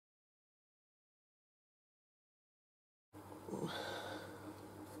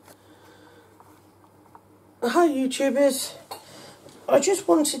Hi YouTubers, I just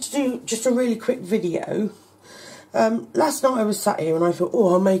wanted to do just a really quick video. Last night I was sat here and I thought,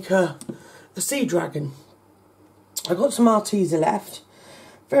 oh, I'll make a sea dragon. I got some Arteza left,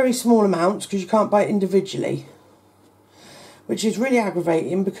 very small amounts because you can't buy it individually, which is really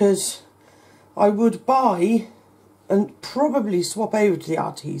aggravating because I would buy and probably swap over to the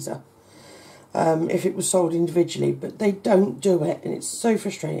Arteza if it was sold individually, but they don't do it and it's so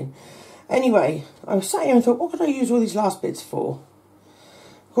frustrating. Anyway, I was sat here and thought, what could I use all these last bits for?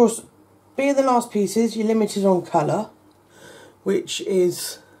 Of course, being the last pieces, you're limited on colour, which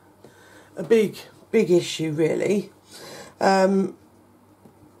is a big issue, really. So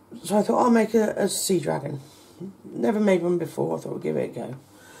I thought, I'll make a sea dragon. Never made one before, I thought I'd give it a go.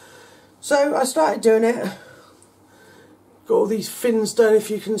 So I started doing it. Got all these fins done, if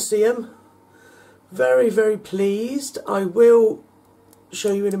you can see them. Very, very pleased. I will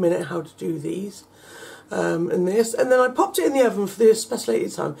show you in a minute how to do these and this, and then I popped it in the oven for the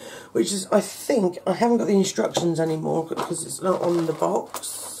specified time, which is, I think, I haven't got the instructions anymore because it's not on the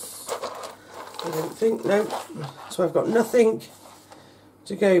box, I don't think, no, so I've got nothing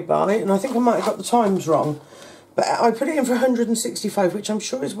to go by, and I think I might have got the times wrong, but I put it in for 165, which I'm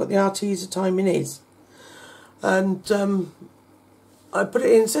sure is what the Arteza timing is, and I put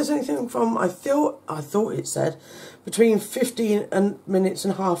it in, it says anything from, I thought it said, between 15 minutes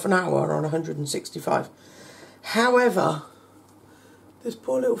and half an hour on 165. However, this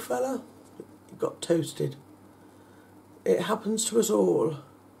poor little fella, he got toasted. It happens to us all.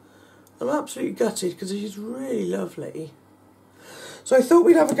 I'm absolutely gutted because he's really lovely. So I thought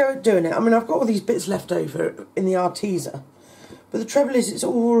we'd have a go at doing it. I mean, I've got all these bits left over in the Arteza, but the trouble is it's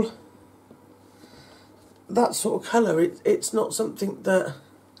all that sort of colour. It's not something that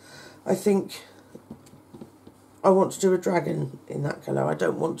I think I want to do a dragon in that colour. I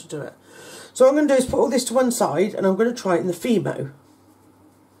don't want to do it. So what I'm going to do is put all this to one side and I'm going to try it in the Fimo.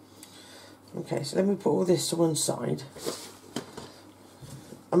 Okay, so let me put all this to one side.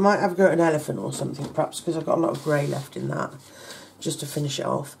 I might have a go at an elephant or something, perhaps, because I've got a lot of grey left in that, just to finish it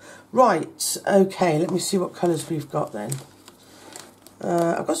off. Right, okay, let me see what colours we've got then.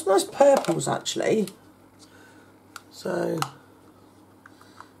 I've got some nice purples, actually. So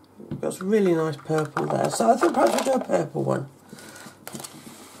we've got some really nice purple there. So I think perhaps we'll do a purple one.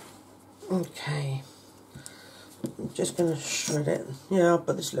 Okay. I'm just going to shred it. Yeah, I'll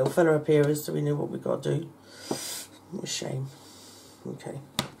put this little fella up here so we know what we've got to do. What a shame. Okay.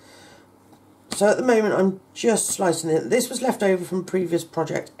 So at the moment I'm just slicing it. This was left over from a previous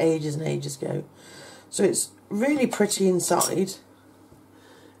project ages and ages ago. So it's really pretty inside.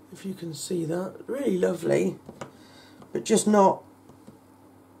 If you can see that. Really lovely. But just not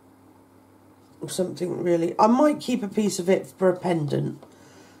something really. I might keep a piece of it for a pendant.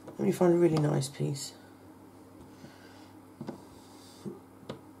 Let me find a really nice piece.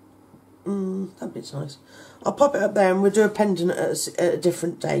 That bit's nice. I'll pop it up there and we'll do a pendant at a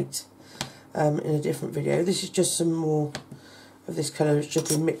different date, in a different video. This is just some more of this colour. It's just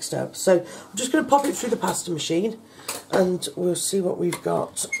been mixed up. So I'm just going to pop it through the pasta machine and we'll see what we've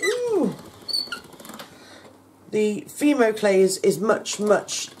got. Ooh. The Fimo clay is much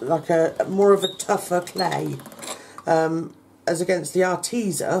like a more of a tougher clay, as against the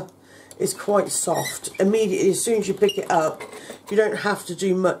Arteza is quite soft. Immediately, as soon as you pick it up, you don't have to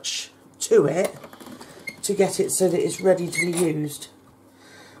do much to it to get it so that it's ready to be used.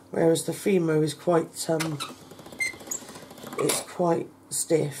 Whereas the Fimo is quite, it's quite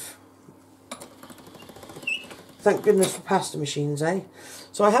stiff. Thank goodness for pasta machines, eh?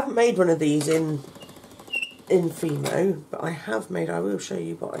 So I haven't made one of these in Fimo, but I have made, I will show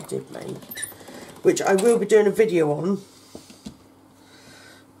you what I did make, which I will be doing a video on.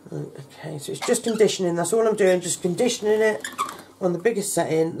 Okay, so it's just conditioning, that's all I'm doing, just conditioning it on the biggest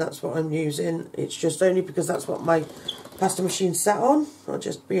setting. That's what I'm using. It's just only because that's what my pasta machine's sat on, or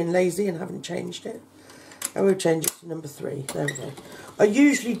just being lazy and haven't changed it. I will change it to number 3, there we go. I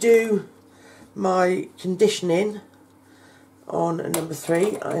usually do my conditioning on a number 3,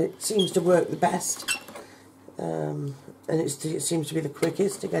 it seems to work the best. And it seems to be the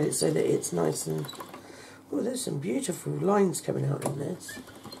quickest to get it so that it's nice and... Oh, there's some beautiful lines coming out in this.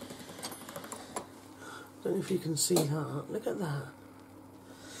 Don't know if you can see that. Look at that.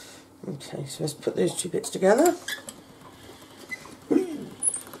 Okay, so let's put those two bits together. I'm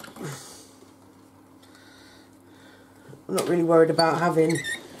not really worried about having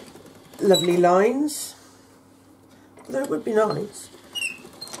lovely lines, although it would be nice.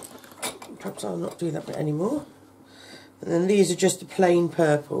 Perhaps I'll not do that bit anymore. And then these are just the plain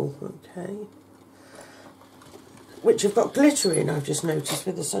purple, okay. which have got glitter in, I've just noticed,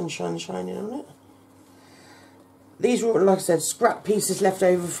 with the sunshine shining on it. These were, like I said, scrap pieces left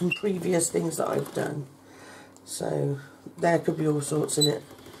over from previous things that I've done. So there could be all sorts in it.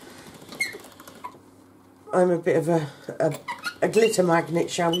 I'm a bit of a glitter magnet,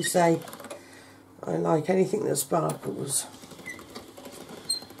 shall we say. I like anything that sparkles.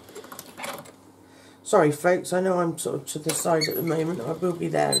 Sorry folks, I know I'm sort of to the side at the moment. I will be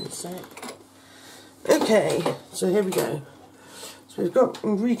there in a sec. Okay, so here we go. So we've got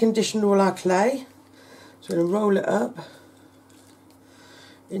reconditioned all our clay. So we're going to roll it up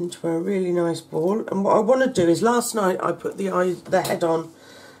into a really nice ball. And what I want to do is, last night I put the head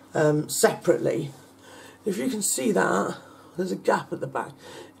on separately. If you can see that, there's a gap at the back.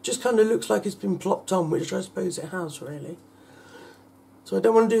 It just kind of looks like it's been plopped on, which I suppose it has really. So I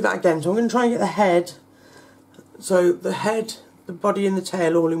don't want to do that again. So I'm going to try and get the head. So the head, the body and the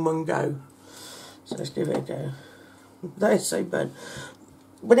tail all in one go. So let's give it a go. That is so burnt.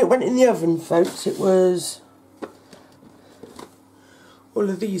 When it went in the oven, folks, it was all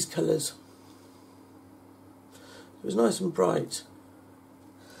of these colours. It was nice and bright.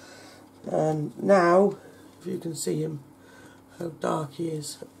 And now, if you can see him, how dark he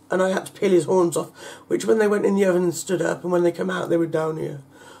is. And I had to peel his horns off, which when they went in the oven and stood up, and when they come out they were down here,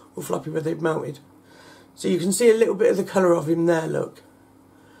 all floppy where they'd melted. So you can see a little bit of the colour of him there, look.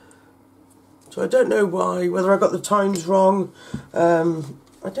 So I don't know why, whether I got the times wrong.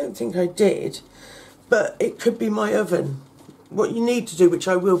 I don't think I did, but it could be my oven. What you need to do, which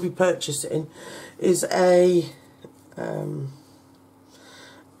I will be purchasing, is it's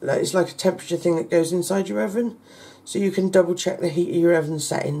like a temperature thing that goes inside your oven, so you can double check the heat of your oven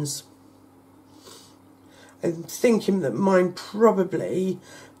settings. I'm thinking that mine probably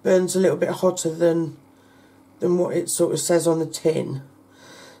burns a little bit hotter than what it sort of says on the tin.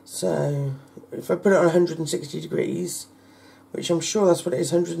 So if I put it on 160 degrees, which I'm sure that's what it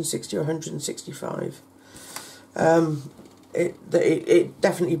is, 160 or 165, it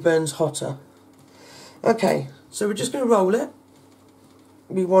definitely burns hotter. Okay, so we're just going to roll it.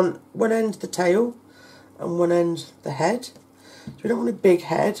 We want one end the tail and one end the head. So we don't want a big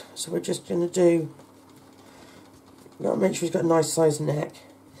head, so we're just going to do, you've got to make sure he's got a nice sized neck.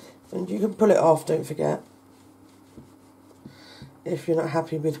 And you can pull it off, don't forget, if you're not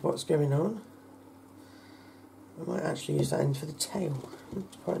happy with what's going on. I might actually use that end for the tail.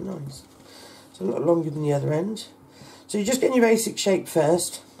 It's quite nice. It's a lot longer than the other end. So you're just getting your basic shape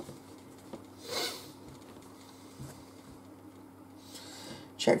first.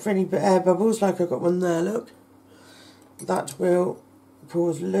 Check for any air bubbles, like I've got one there, look. That will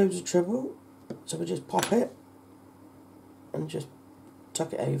cause loads of trouble. So we'll just pop it and just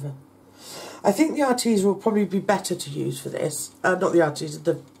tuck it over. I think the Arteza will probably be better to use for this. Not the Arteza,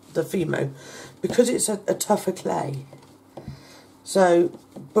 the Fimo, because it's a tougher clay. So,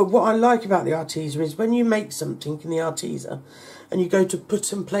 but what I like about the Arteza is when you make something in the Arteza and you go to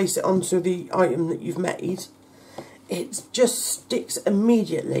put and place it onto the item that you've made, it just sticks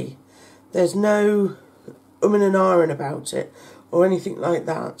immediately. There's no and ahhing about it or anything like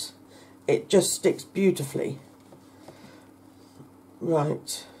that. It just sticks beautifully.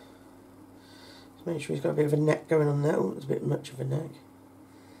 Right. Make sure he's got a bit of a neck going on there. Oh, it's a bit much of a neck.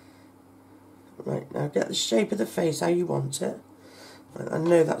 Right, now get the shape of the face how you want it. I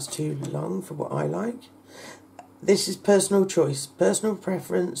know that's too long for what I like. This is personal choice, personal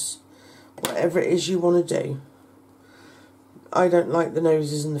preference, whatever it is you want to do. I don't like the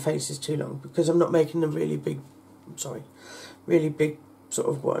noses and the faces too long because I'm not making a really big, really big sort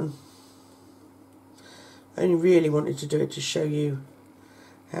of one. I only really wanted to do it to show you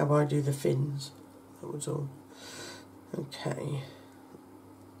how I do the fins. That was all. Okay.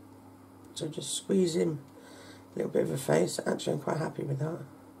 So just squeeze him a little bit of a face. Actually, I'm quite happy with that.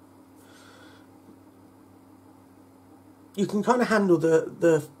 You can kind of handle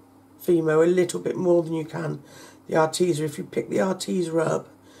the Fimo a little bit more than you can the Arteza. If you pick the Arteza up,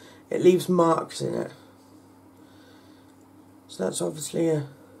 it leaves marks in it. So that's obviously a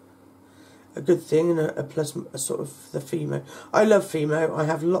good thing and a plus, a sort of the Fimo. I love Fimo. I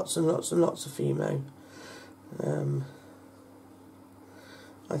have lots and lots and lots of Fimo.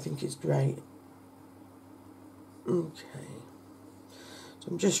 I think it's great. Okay. So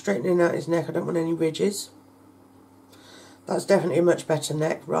I'm just straightening out his neck. I don't want any ridges. That's definitely a much better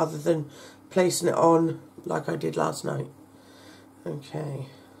neck rather than placing it on like I did last night. Okay.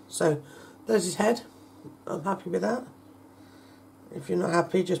 So there's his head. I'm happy with that. If you're not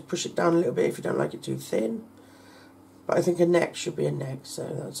happy, just push it down a little bit if you don't like it too thin. But I think a neck should be a neck. So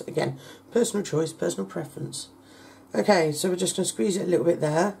that's, again, personal choice, personal preference. Okay, so we're just going to squeeze it a little bit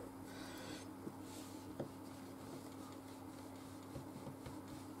there.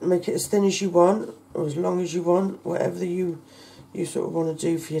 make it as thin as you want, or as long as you want, whatever you sort of want to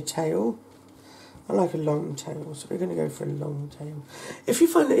do for your tail. I like a long tail, so we're going to go for a long tail. If you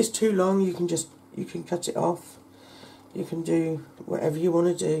find that it's too long, you can cut it off. You can do whatever you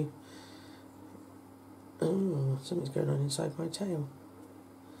want to do. Oh, something's going on inside my tail.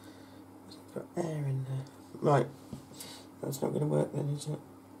 It's got air in there. Right, that's not going to work then, is it?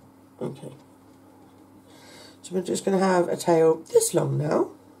 Okay. So we're just going to have a tail this long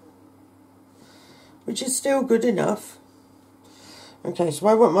now, which is still good enough. Okay, so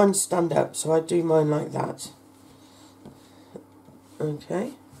I want mine to stand up, so I do mine like that.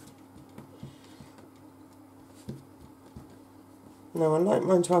 Okay. Now I like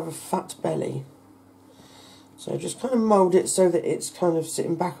mine to have a fat belly. So just kind of mould it so that it's kind of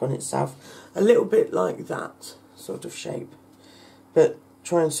sitting back on itself. A little bit like that sort of shape. But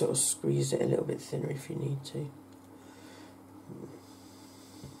try and sort of squeeze it a little bit thinner if you need to.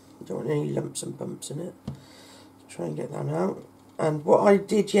 You don't want any lumps and bumps in it. Try and get that out. And what I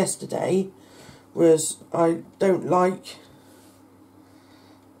did yesterday was, I don't like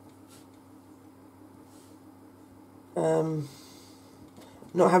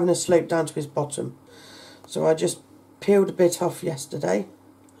not having a slope down to his bottom. So I just peeled a bit off yesterday,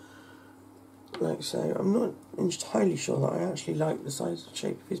 like so. I'm not entirely sure that I actually like the size and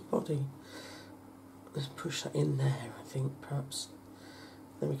shape of his body. Let's push that in there, I think, perhaps.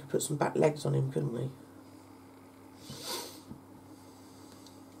 Then we could put some back legs on him, couldn't we?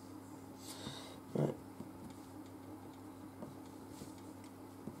 Right.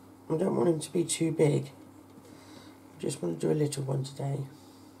 I don't want him to be too big. I just want to do a little one today.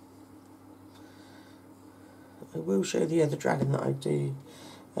 I will show the other dragon that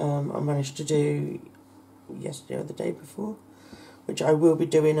I managed to do yesterday or the day before, which I will be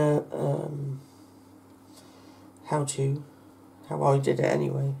doing a how I did it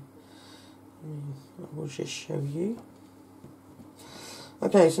anyway. I will just show you.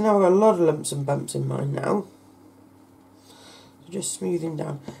 Okay, so now I've got a lot of lumps and bumps in mine now. So just smoothing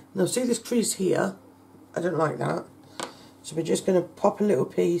down. Now see this crease here? I don't like that. So we're just going to pop a little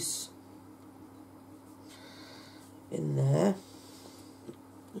piece in there.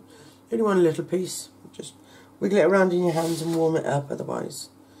 Only one little piece. Just wiggle it around in your hands and warm it up, otherwise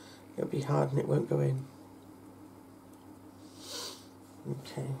it'll be hard and it won't go in.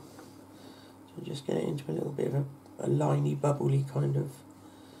 Okay. So just get it into a little bit of a liney, bubbly kind of.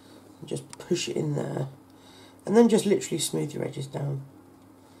 And just push it in there. And then just literally smooth your edges down.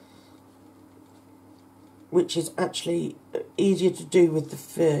 Which is actually easier to do with the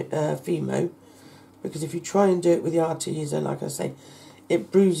Fimo, because if you try and do it with the Arteza, like I say,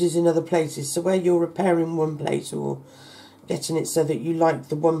 it bruises in other places. So where you're repairing one place or getting it so that you like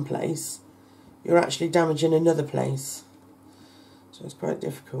the one place, you're actually damaging another place. So it's quite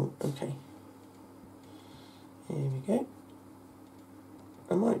difficult. Okay. Here we go.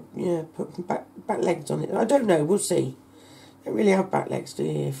 I might, yeah, put back legs on it. I don't know. We'll see. Don't really have back legs, do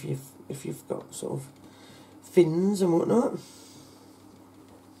you? If you've got sort of fins and whatnot.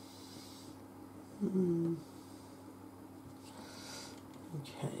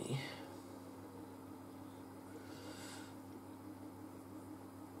 Okay.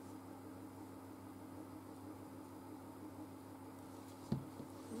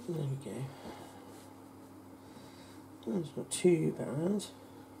 There we go. That's not too bad.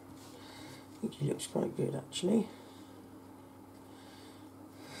 I think he looks quite good actually.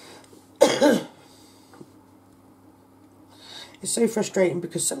 It's so frustrating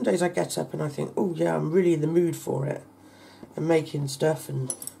because some days I get up and I think, oh yeah, I'm really in the mood for it and making stuff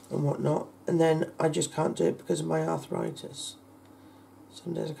and whatnot, and then I just can't do it because of my arthritis.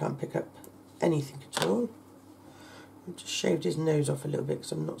 Some days I can't pick up anything at all. I just shaved his nose off a little bit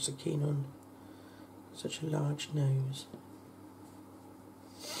because I'm not so keen on such a large nose.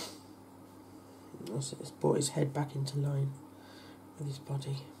 That's it, it's brought his head back into line with his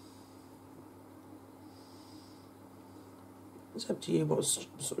body. It's up to you what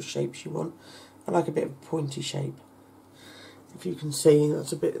sort of shapes you want. I like a bit of a pointy shape. If you can see,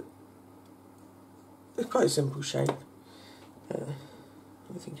 that's a bit... It's quite a simple shape.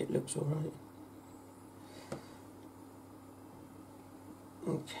 I think it looks alright.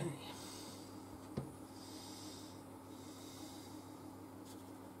 Okay.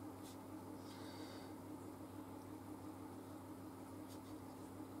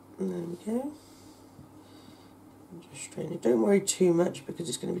 And there we go. Just straighten it. Don't worry too much because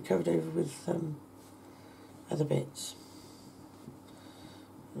it's going to be covered over with other bits.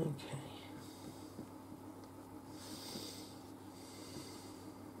 Okay.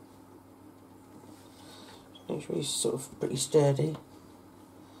 Just make sure he's sort of pretty sturdy.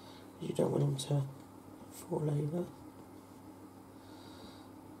 You don't want him to fall over.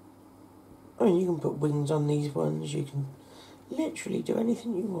 I mean, you can put wings on these ones, you can literally do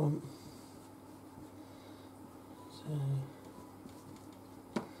anything you want. So,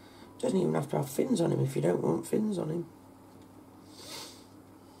 doesn't even have to have fins on him if you don't want fins on him.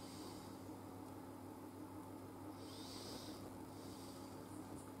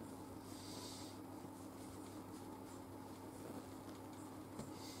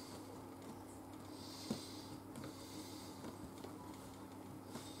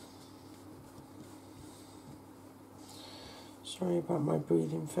 Sorry about my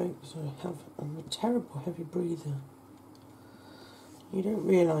breathing, folks. I'm a terrible heavy breather. You don't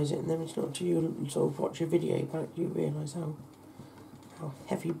realise it, and then it's not till you sort of watch a video back you realise how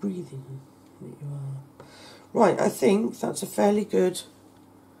heavy breathing that you are. Right, I think that's a fairly good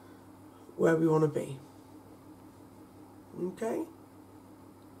where we want to be. Okay?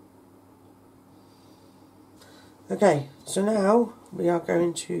 Okay, so now we are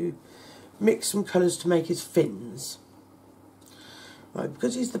going to mix some colours to make his fins. Right,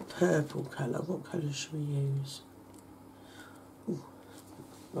 because he's the purple colour, what colour should we use? Ooh,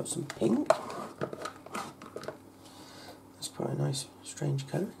 got some pink. That's quite a nice, strange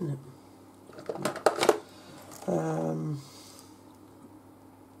colour, isn't it?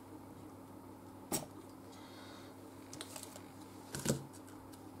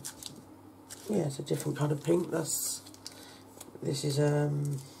 Yeah, it's a different kind of pink. This is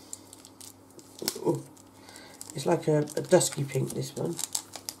ooh, it's like a dusky pink, this one.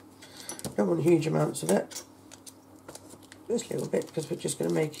 Don't want huge amounts of it. Just a little bit, because we're just going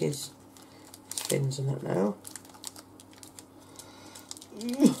to make his fins and that now.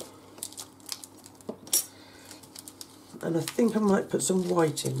 And I think I might put some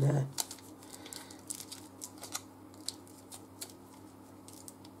white in there.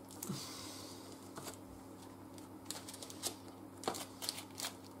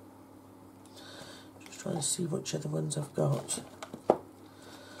 Trying to see which other ones I've got.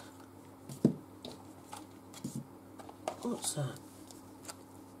 What's that?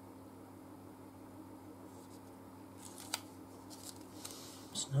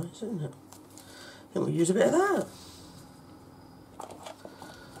 It's nice, isn't it? I think we'll use a bit of that.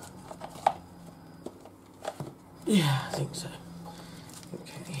 Yeah, I think so.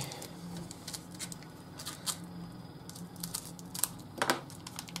 Okay.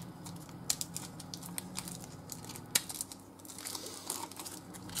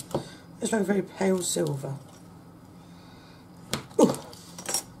 It's like a very pale silver. Ooh,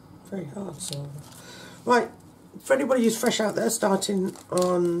 very hard silver. Right, for anybody who's fresh out there starting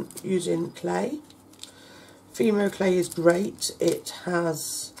on using clay, Polymer Clay is great. It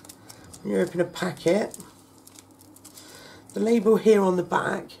has, when you open a packet, the label here on the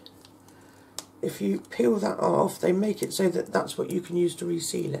back, if you peel that off, they make it so that that's what you can use to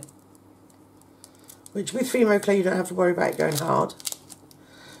reseal it. Which with Polymer Clay you don't have to worry about it going hard.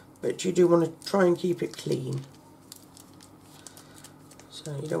 But you do want to try and keep it clean.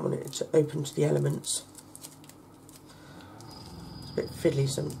 So you don't want it to open to the elements. It's a bit fiddly,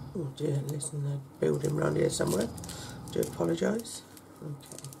 some, oh dear, listen, they're building around here somewhere. I do apologise.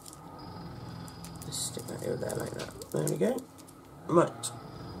 Okay. Let's stick that over there like that. There we go. Right.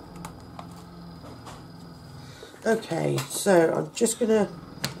 Okay, so I'm just going to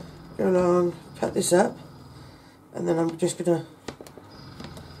go along, cut this up, and then I'm just going to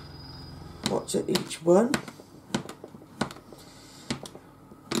watch at each one.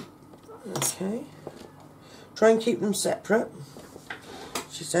 Okay. Try and keep them separate,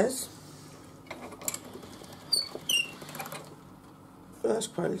 she says. Oh, that's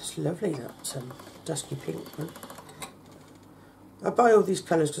quite lovely, that dusky pink one. I buy all these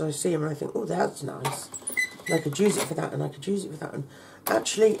colours because I see them and I think, oh, that's nice. And I could use it for that, and I could use it for that. And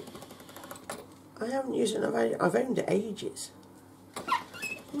actually, I haven't used it, I've owned it ages.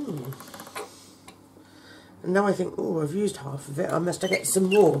 And now I think, oh, I've used half of it, I must get some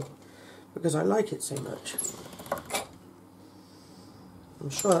more, because I like it so much.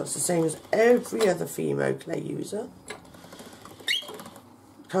 I'm sure that's the same as every other Polymer Clay user.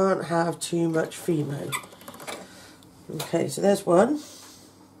 Can't have too much Polymer. Okay, so there's one.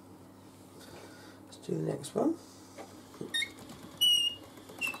 Let's do the next one.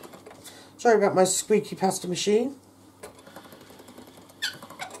 Sorry about my squeaky pasta machine.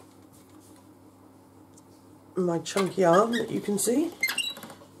 My chunky arm that you can see.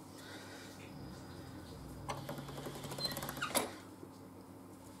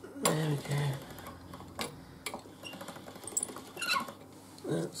 There we go.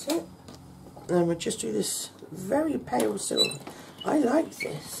 That's it. And we'll just do this very pale silver. I like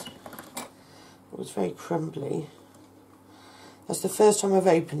this. It was very crumbly. That's the first time I've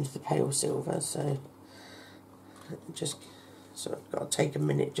opened the pale silver, so I've got to take a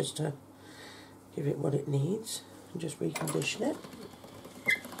minute just to give it what it needs and just recondition it.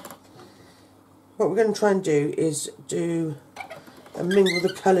 What we're going to try and do is mingle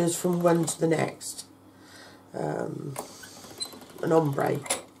the colours from one to the next. An ombre.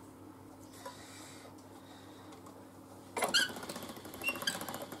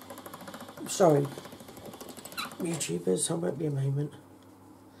 Sorry, YouTubers, I won't be a moment.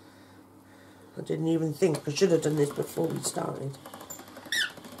 I didn't even think I should have done this before we started.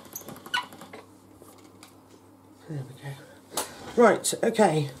 There we go. Right,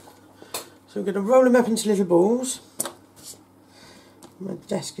 okay. So we're going to roll them up into little balls. My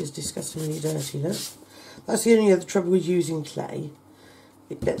desk is disgustingly dirty, look. That's the only other trouble with using clay.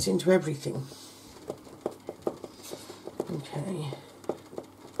 It gets into everything. Okay.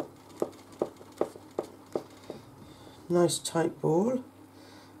 Nice tight ball.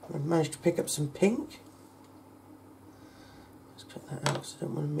 I've managed to pick up some pink. Let's cut that out because I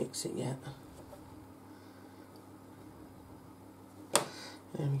don't want to mix it yet.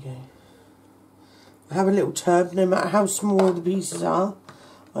 There we go. I have a little tub, no matter how small the pieces are,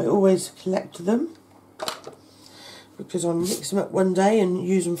 I always collect them because I'll mix them up one day and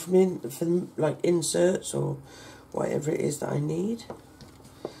use them for like inserts or whatever it is that I need.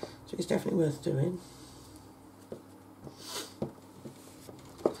 So it's definitely worth doing.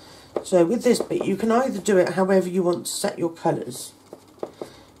 So with this bit, you can either do it however you want to set your colours.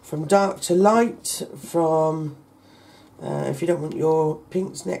 From dark to light, from if you don't want your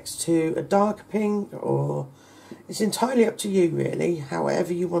pinks next to a darker pink, or it's entirely up to you really,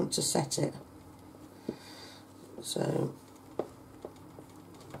 however you want to set it. So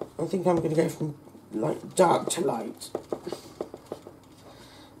I think I'm going to go from like dark to light.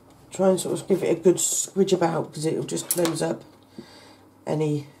 Try and sort of give it a good squidge about because it will just close up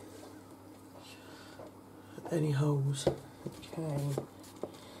any holes. Okay.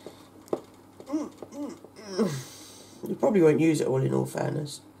 You probably won't use it all in all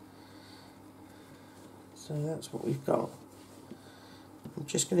fairness. So that's what we've got. I'm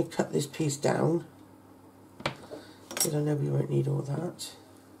just going to cut this piece down because I know we won't need all that.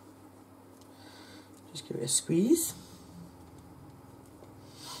 Just give it a squeeze.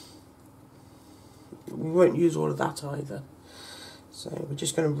 We won't use all of that either. So we're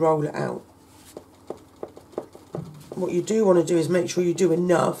just going to roll it out. What you do want to do is make sure you do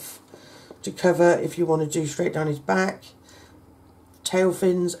enough to cover if you want to do straight down his back, tail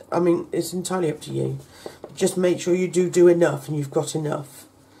fins. I mean, it's entirely up to you. Just make sure you do enough and you've got enough.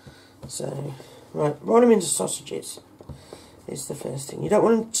 So, right, roll them into sausages. It's the first thing. You don't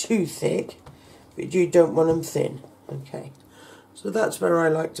want them too thick, but you don't want them thin. Okay, so that's where I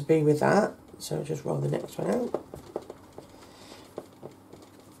like to be with that. So I'll just roll the next one out.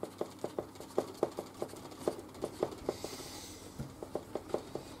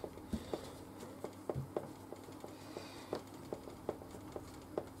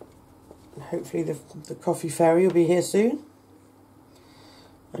 Hopefully the coffee fairy will be here soon.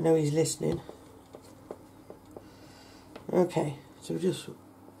 I know he's listening. Okay, so we just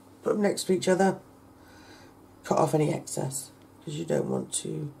put them next to each other. Cut off any excess because you don't want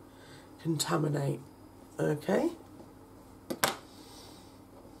to contaminate. Okay.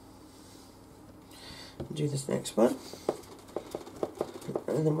 Do this next one.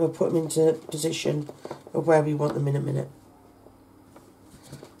 And then we'll put them into position of where we want them in a minute.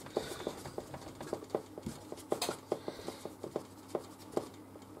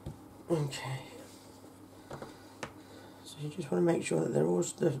 Okay, so you just want to make sure that they're all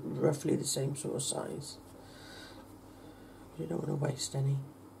roughly the same sort of size. You don't want to waste any.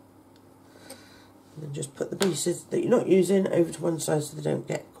 And then just put the pieces that you're not using over to one side so they don't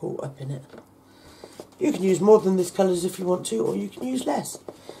get caught up in it. You can use more than this colours if you want to, or you can use less.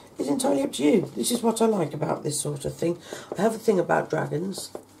 It's entirely up to you. This is what I like about this sort of thing. I have a thing about dragons.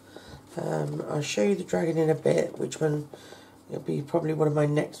 I'll show you the dragon in a bit, which one... It'll be probably one of my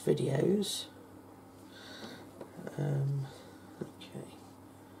next videos. Okay.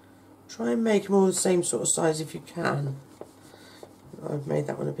 Try and make them all the same sort of size if you can. I've made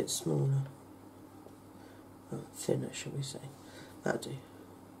that one a bit smaller. Thinner, shall we say. That'll do.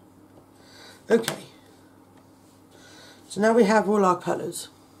 Okay. So now we have all our colours,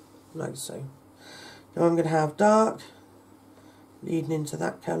 like so. Now I'm going to have dark, leading into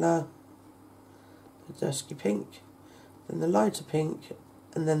that colour, the dusky pink, then the lighter pink,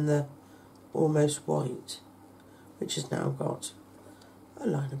 and then the almost white, which has now got a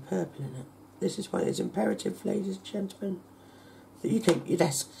line of purple in it. This is why it's imperative, ladies and gentlemen, that you keep your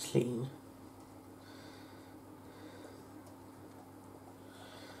desk clean.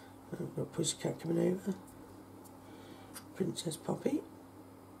 Got Pussycat coming over. Princess Poppy.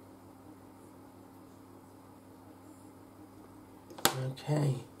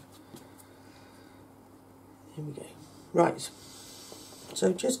 Okay. Here we go. Right.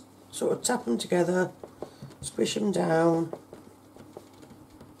 So just sort of tap them together, squish them down.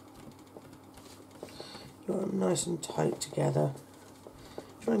 Got them nice and tight together.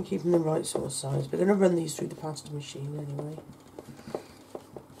 Try and keep them the right sort of size. We're going to run these through the pasta machine anyway.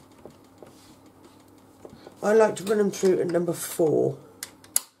 I like to run them through at number 4,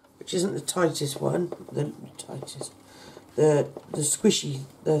 which isn't the tightest one, the squishy,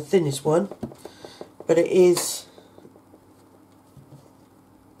 the thinnest one, but it is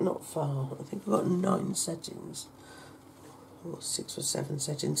not far. I think I've got 9 settings, or 6 or 7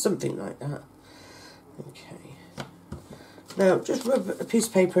 settings, something like that. Okay. Now just rub a piece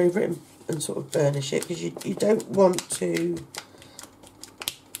of paper over it and sort of burnish it, because you don't want to,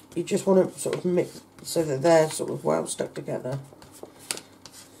 you just want to sort of mix so that they're sort of well stuck together.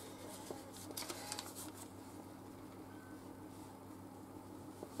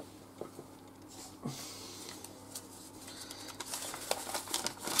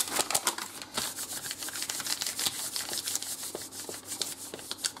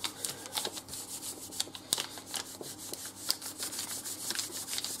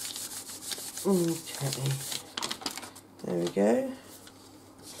 Okay, there we go.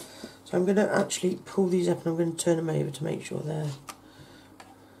 So I'm going to actually pull these up and I'm going to turn them over to make sure they're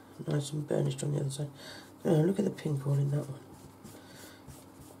nice and burnished on the other side. Oh, look at the pink all in that one.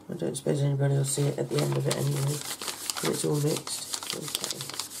 I don't suppose anybody will see it at the end of it anyway, but it's all mixed.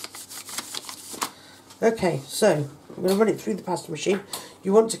 Okay, so I'm going to run it through the pasta machine.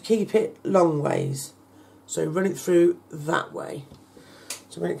 You want to keep it long ways, so run it through that way.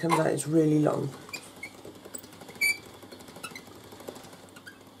 So when it comes out, it's really long.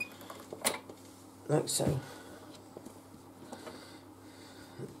 Like so.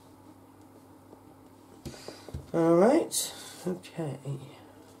 Alright, okay.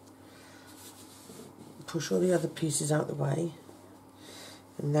 Push all the other pieces out the way.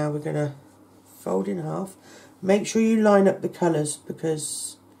 And now we're going to fold in half. Make sure you line up the colours,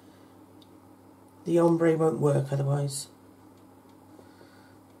 because the ombre won't work otherwise.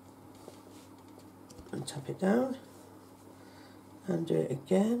 And tap it down and do it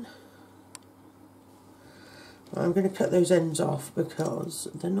again. I'm going to cut those ends off because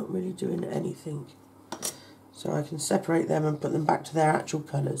they're not really doing anything, so I can separate them and put them back to their actual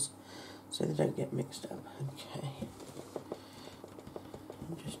colours so they don't get mixed up. Okay,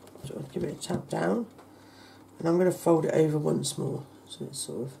 and just sort of give it a tap down, and I'm going to fold it over once more so it's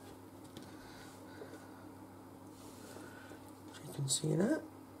sort of, you can see that.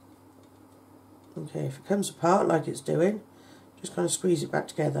 Okay, if it comes apart like it's doing, just kind of squeeze it back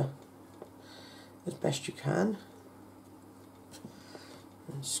together as best you can.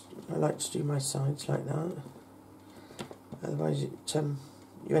 And I like to do my sides like that, otherwise you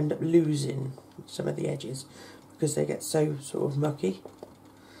end up losing some of the edges because they get so sort of mucky.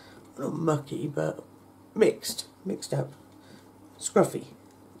 Not mucky, but mixed up. Scruffy.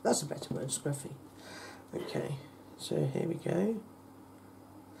 That's a better word, scruffy. Okay, so here we go.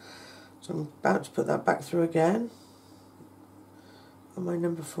 So I'm about to put that back through again on my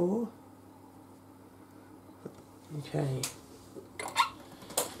number 4. Okay.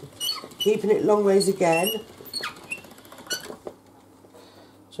 Keeping it long ways again.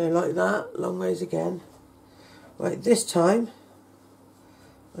 So like that, long ways again. Right, this time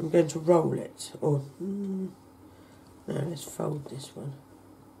I'm going to roll it. Or, no, let's fold this one.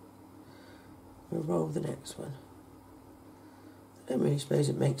 We'll roll the next one. I don't really suppose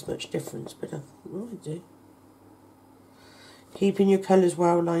it makes much difference, but I do. Keeping your colours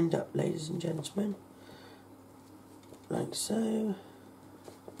well lined up, ladies and gentlemen. Like so.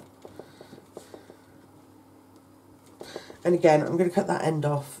 And again, I'm going to cut that end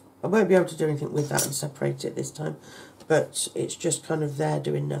off. I won't be able to do anything with that and separate it this time, but it's just kind of there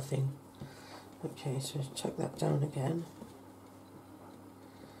doing nothing. Okay, so tuck that down again.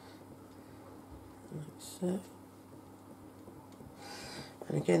 Like so.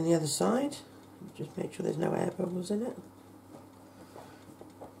 And again the other side, just make sure there's no air bubbles in it.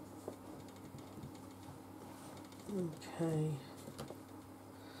 Okay.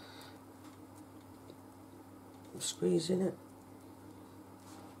 Squeezing it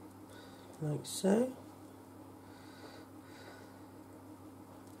like so.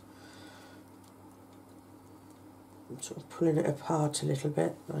 I'm sort of pulling it apart a little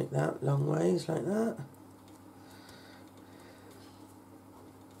bit like that, long ways like that.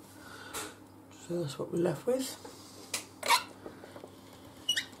 So that's what we're left with.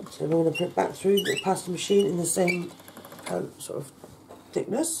 So we're going to put it back through the pasta machine in the same sort of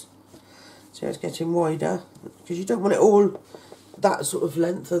thickness. So it's getting wider, because you don't want it all that sort of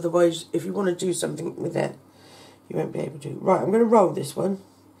length, otherwise if you want to do something with it, you won't be able to. Right, I'm going to roll this one.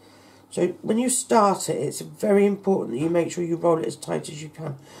 So when you start it, it's very important that you make sure you roll it as tight as you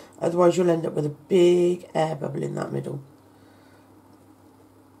can, otherwise you'll end up with a big air bubble in that middle.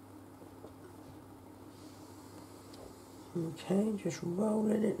 Okay, just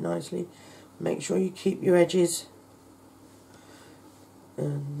rolling it nicely. Make sure you keep your edges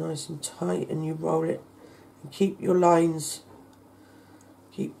nice and tight, and you roll it and keep your lines,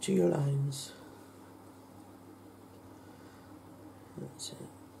 keep to your lines. That's it.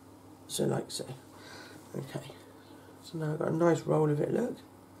 So like so. Okay, so now I've got a nice roll of it, look.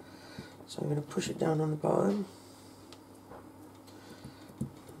 So I'm going to push it down on the bottom.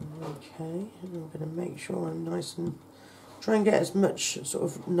 Okay, and I'm going to make sure I'm nice and try and get as much sort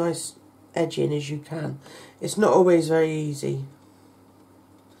of nice edge in as you can. It's not always very easy.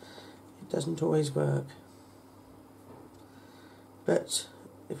 It doesn't always work. But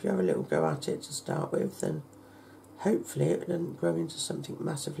if you have a little go at it to start with, then hopefully it doesn't grow into something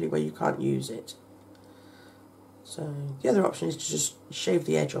massively where you can't use it. So the other option is to just shave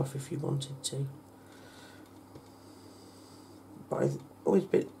the edge off if you wanted to. But I'm always a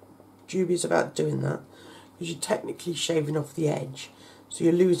bit dubious about doing that, because you're technically shaving off the edge, so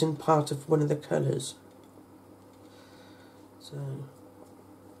you're losing part of one of the colours. So,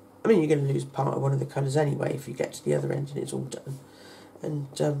 I mean, you're going to lose part of one of the colours anyway if you get to the other end and it's all done. And,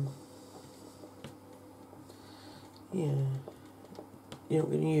 yeah, you're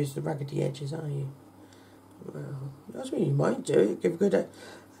not going to use the raggedy edges, are you? Well, that's what you might do. Give a good,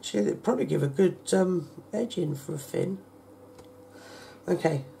 actually, it'd probably give a good edge in for a fin.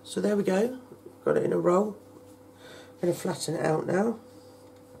 Okay, so there we go. Got it in a roll. I'm going to flatten it out now,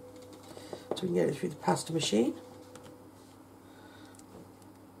 so we can get it through the pasta machine.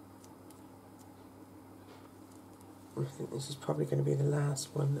 I think this is probably going to be the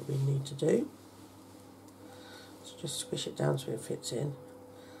last one that we need to do. So just squish it down so it fits in.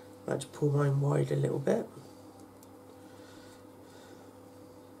 I like to pull mine wide a little bit.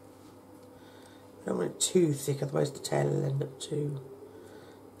 I don't want it too thick, otherwise the tail will end up too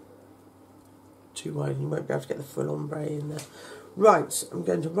wide and you won't be able to get the full ombre in there. Right, I'm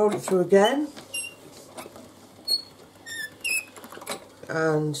going to roll it through again.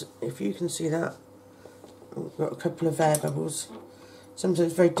 And if you can see that, we've got a couple of air bubbles. Sometimes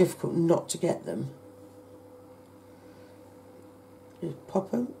it's very difficult not to get them. Just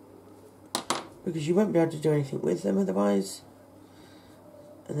pop them, because you won't be able to do anything with them otherwise,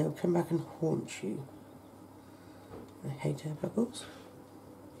 and they'll come back and haunt you. I hate air bubbles.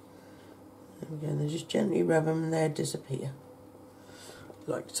 There we go, and they just gently rub them and they disappear.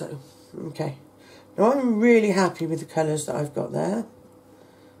 Like so. Okay. Now I'm really happy with the colours that I've got there.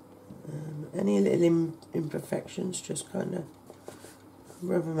 Any little imperfections, just kind of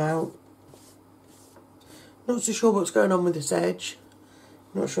rub them out. Not so sure what's going on with this edge.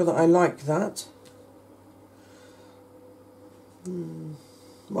 Not sure that I like that.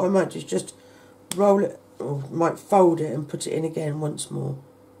 What I might do is just roll it, or might fold it and put it in again once more,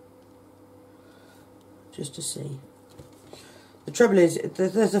 just to see. The trouble is,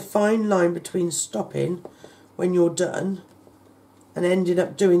 there's a fine line between stopping when you're done and ending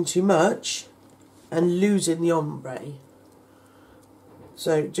up doing too much and losing the ombre.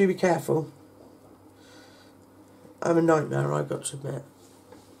 So do be careful. I'm a nightmare, I've got to admit.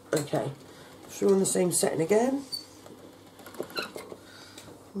 Okay, so we're on the same setting again.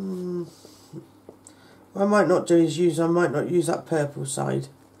 What I might not do is I might not use that purple side.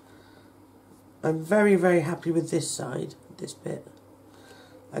 I'm very, very happy with this side, this bit.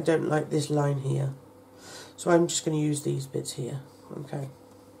 I don't like this line here. So I'm just going to use these bits here. Okay.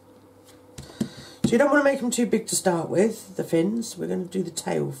 So you don't want to make them too big to start with, the fins. We're going to do the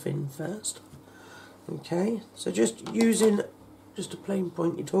tail fin first. Okay, so just using just a plain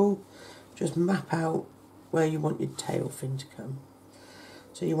pointy tool, just map out where you want your tail fin to come.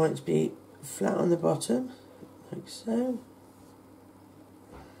 So you want it to be flat on the bottom, like so.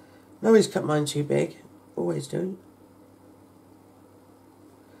 I always cut mine too big, always do.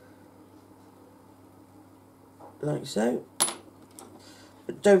 Like so.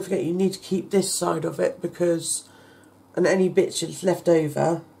 But don't forget, you need to keep this side of it, because, and any bits that's left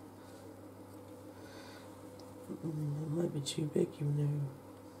over, it might be too big, you know.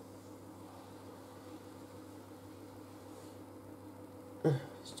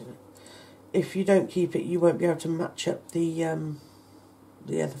 Let's do it. If you don't keep it, you won't be able to match up the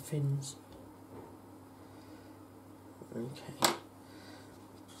other fins. Okay.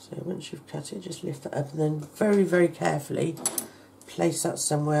 So once you've cut it, just lift that up and then very, very carefully place that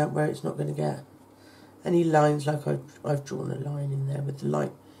somewhere where it's not going to get any lines, like I've drawn a line in there with the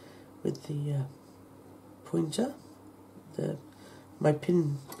light, with the pointer, my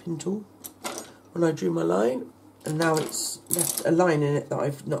pin tool, when I drew my line, and now it's left a line in it that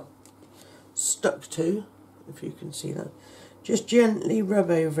I've not stuck to, if you can see that. Just gently rub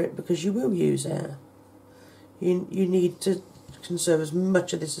over it because you will use it. You need to conserve as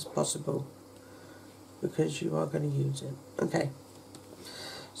much of this as possible because you are going to use it. Okay,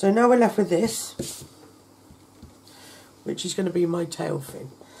 so now we're left with this, which is going to be my tail fin.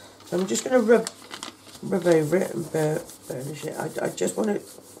 So I'm just going to rub over it and burnish it. I just want to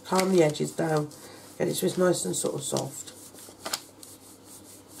calm the edges down, get it so it's nice and sort of soft.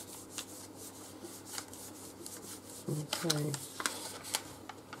 Okay,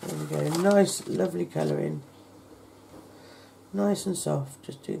 there we go, nice lovely colouring, nice and soft,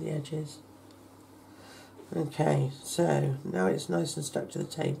 just do the edges. Okay, so now it's nice and stuck to the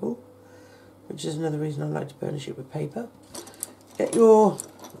table, which is another reason I like to burnish it with paper. Get your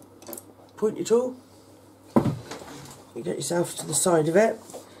pointy tool, you get yourself to the side of it,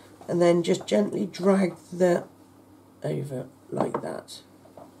 and then just gently drag that over like that,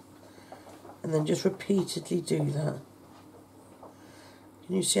 and then just repeatedly do that.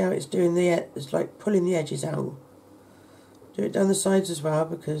 Can you see how it's doing it's like pulling the edges out? Do it down the sides as well,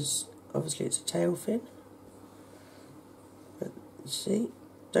 because obviously it's a tail fin. But see,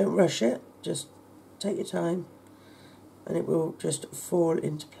 don't rush it, just take your time and it will just fall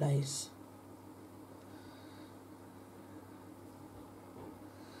into place.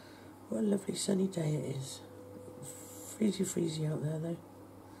 What a lovely sunny day it is. Freezy out there though.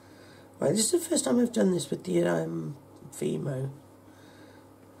 Right, this is the first time I've done this with the Vimo.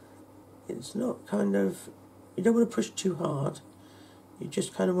 It's not kind of, you don't want to push too hard. You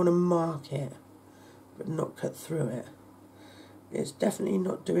just kind of want to mark it, but not cut through it. It's definitely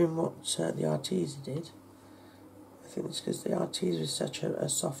not doing what the Arteza did. I think it's because the Arteza is such a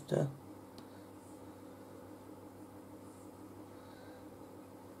softer.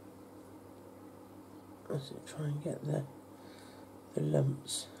 Let's try and get the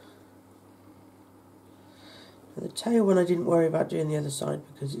lumps. The tail one I didn't worry about doing the other side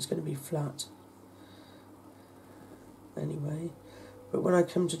because it's going to be flat anyway. But when I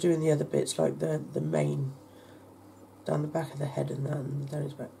come to doing the other bits, like the mane, down the back of the head and that, and down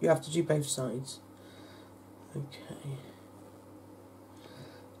his back, you have to do both sides. Okay,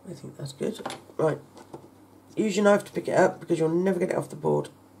 I think that's good. Right, use your knife to pick it up because you'll never get it off the board.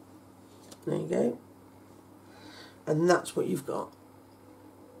 There you go. And that's what you've got.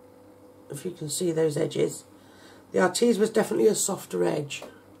 If you can see those edges. The Arteza was definitely a softer edge.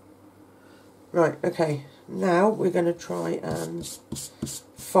 Right, okay, now we're going to try and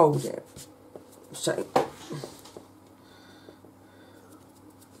fold it. So,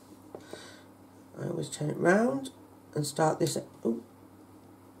 I always turn it round and start this end. Ooh,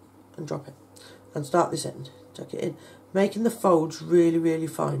 and drop it. And start this end. Tuck it in. Making the folds really, really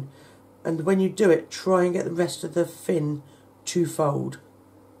fine. And when you do it, try and get the rest of the fin to fold.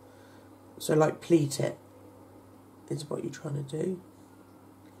 So like pleat it is what you're trying to do.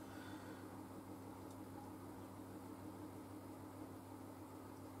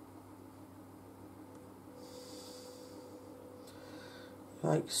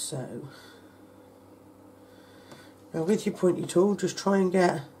 Like so. Now with your pointy tool, just try and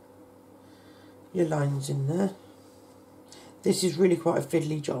get your lines in there. This is really quite a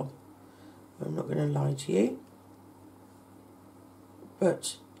fiddly job. I'm not going to lie to you.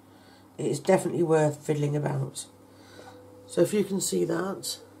 But it is definitely worth fiddling about. So if you can see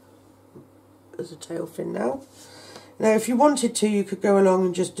that, there's a tail fin now. Now if you wanted to, you could go along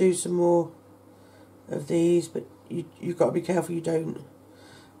and just do some more of these, but you've got to be careful you don't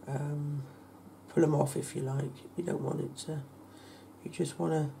pull them off if you like. You don't want it to, you just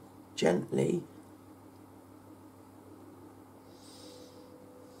want to gently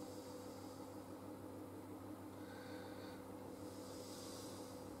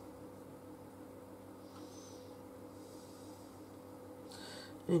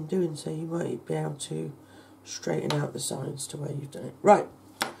in doing so, you might be able to straighten out the sides to where you've done it. Right,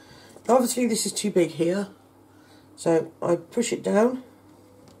 obviously this is too big here, so I push it down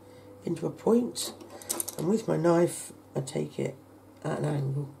into a point, and with my knife I take it at an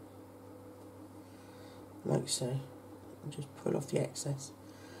angle, like so, and just pull off the excess.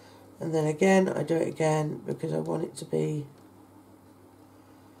 And then again, I do it again because I want it to be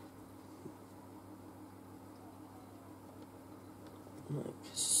like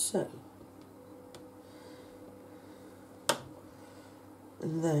so.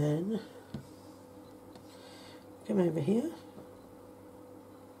 And then come over here,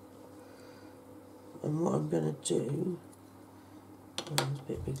 and what I'm going to do, oh, it's a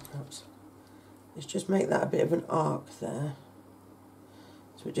bit big perhaps, is just make that a bit of an arc there,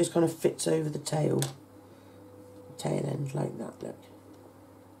 so it just kind of fits over the tail end like that, look.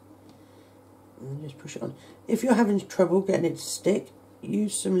 And then just push it on. If you're having trouble getting it to stick,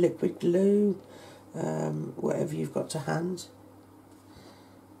 use some liquid glue, whatever you've got to hand.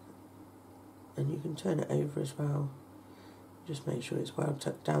 And you can turn it over as well. Just make sure it's well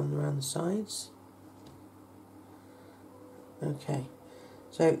tucked down around the sides. Okay,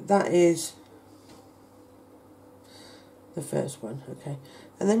 so that is the first one, okay.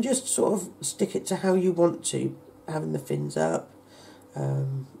 And then just sort of stick it to how you want to, having the fins up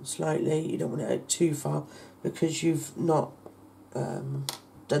slightly. You don't want it out too far because you've not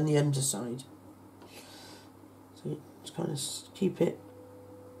done the underside. So you just kind of keep it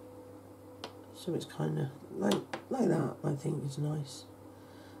so it's kind of like that. I think is nice.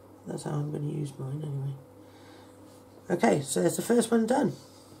 That's how I'm going to use mine anyway. Okay, so there's the first one done.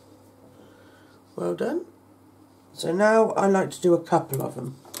 Well done. So now I like to do a couple of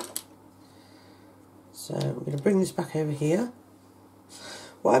them. So I'm going to bring this back over here.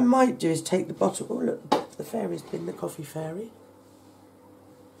 What I might do is take the bottom. Oh look, the fairy's been the coffee fairy.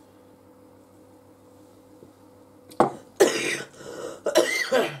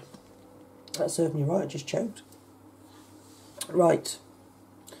 That served me right, I just choked. Right.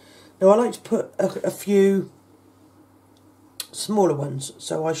 Now I like to put a few smaller ones.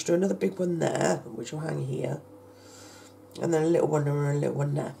 So I should do another big one there, which will hang here. And then a little one and a little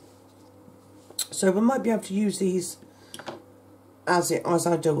one there. So we might be able to use these as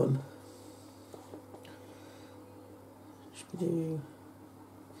I do them. Should we do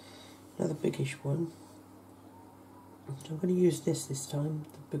another biggish one? So I'm going to use this time,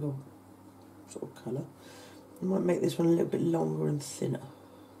 the bigger sort of colour. I might make this one a little bit longer and thinner.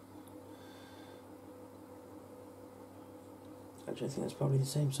 Actually, I think that's probably the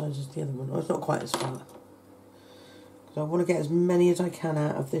same size as the other one. Oh, it's not quite as far. Because I want to get as many as I can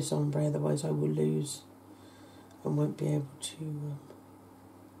out of this ombre, otherwise I will lose and won't be able to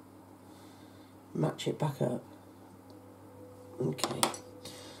match it back up. Okay.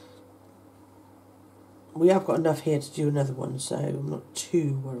 We have got enough here to do another one, so I'm not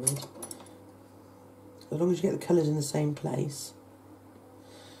too worried. As long as you get the colours in the same place,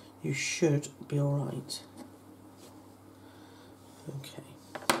 you should be alright. Okay.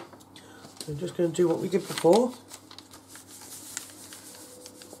 So I'm just going to do what we did before.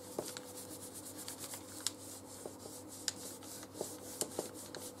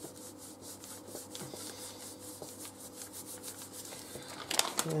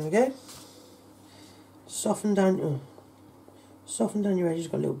 There we go. Soften down your edges.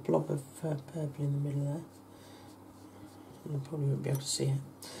 Got a little blob of purple in the middle there. You probably won't be able to see it.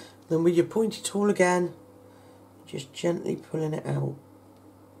 Then with your pointy tool again, just gently pulling it out,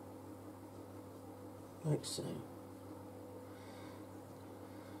 like so.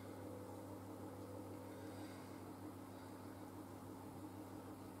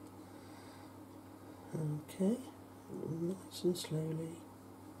 Okay, nice and slowly.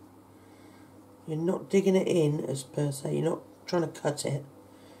 You're not digging it in as per se, you're not trying to cut it,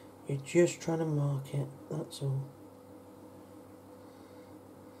 you're just trying to mark it, that's all.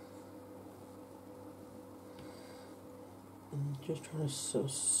 And just trying to sort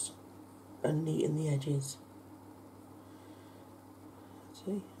of neaten the edges.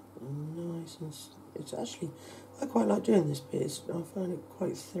 See? Nice and it's actually, I quite like doing this bit, I find it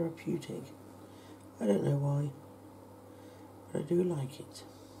quite therapeutic. I don't know why, but I do like it.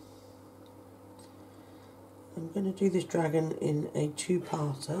 I'm going to do this dragon in a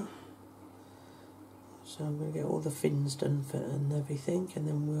two-parter. So I'm going to get all the fins done for and everything, and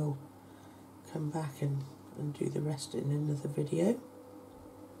then we'll come back and do the rest in another video.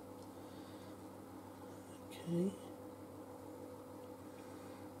 Okay.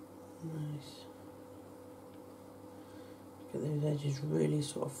 Nice. Get those edges really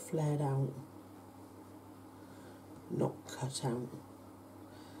sort of flared out, not cut out.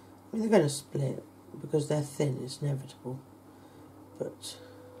 I mean, they're going to split because they're thin, it's inevitable, but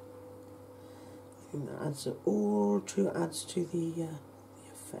I think that adds to the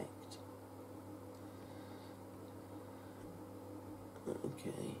effect.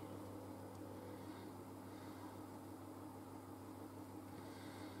 Okay.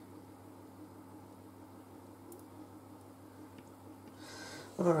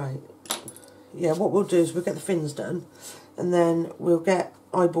 Alright. Yeah, what we'll do is we'll get the fins done, and then we'll get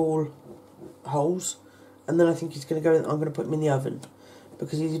eyeball holes, and then I think he's going to go. I'm going to put him in the oven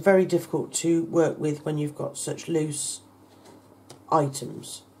because he's very difficult to work with when you've got such loose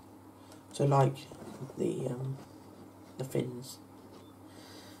items. So like the fins.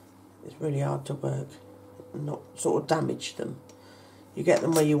 It's really hard to work and not sort of damage them. You get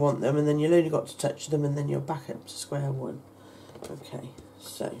them where you want them, and then you've only got to touch them, and then you're back up to square one. Okay,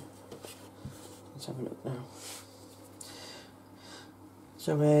 so let's have a look now.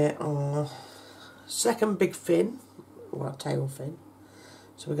 So we're on our second big fin, or our tail fin.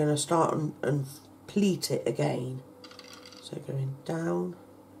 So we're going to start and pleat it again. So going down,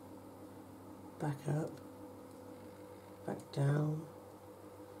 back up, back down.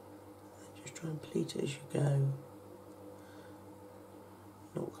 Just try and pleat it as you go.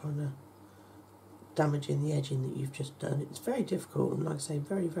 Not kind of damaging the edging that you've just done. It's very difficult, and like I say,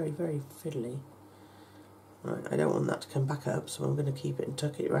 very, very, very fiddly. Right, I don't want that to come back up, so I'm going to keep it and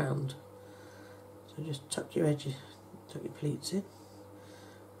tuck it round. So just tuck your edges, tuck your pleats in.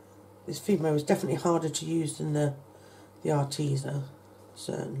 This Fimo is definitely harder to use than the Arteza,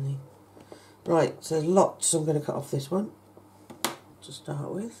 certainly. Right, so there's lots, so I'm going to cut off this one to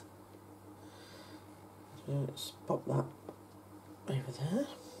start with. So let's pop that over there.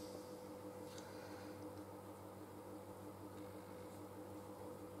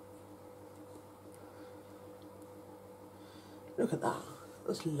 Look at that.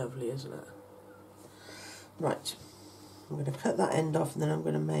 That's lovely, isn't it? Right. I'm going to cut that end off, and then I'm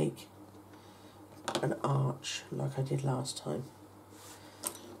going to make an arch like I did last time.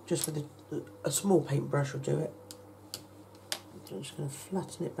 Just with a small paintbrush will do it. So I'm just going to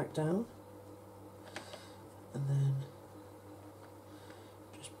flatten it back down, and then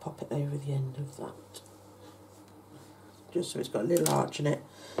just pop it over the end of that. Just so it's got a little arch in it,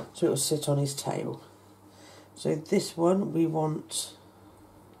 so it will sit on his tail. So this one we want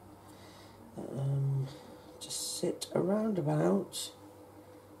to sit around about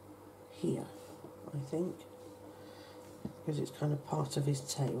here, I think, because it's kind of part of his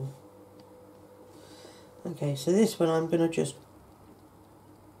tail. Okay, so this one I'm going to just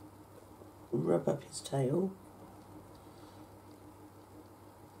rub up his tail.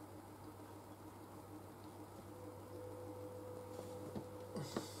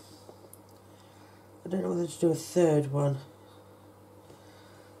 I don't know whether to do a third one.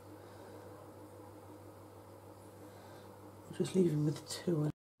 I'll just leave him with two.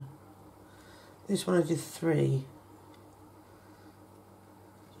 This one I did three.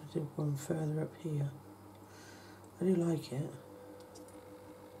 So I did one further up here. I do like it.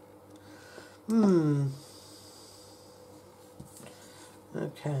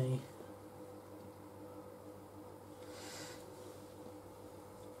 Okay.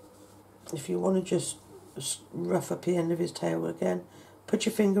 If you want to just rough up the end of his tail again, put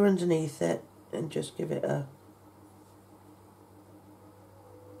your finger underneath it and just give it a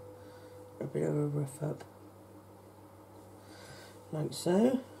bit of a rough up, like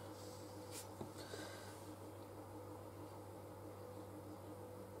so.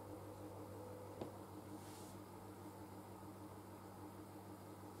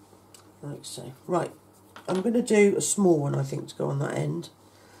 Like so. Right, I'm going to do a small one, I think, to go on that end.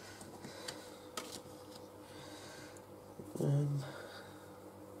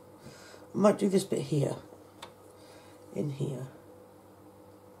 I might do this bit here, in here,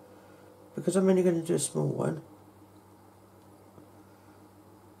 because I'm only going to do a small one,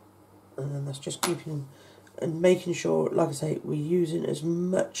 and then that's just keeping and making sure, like I say, we're using as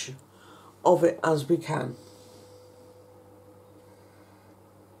much of it as we can,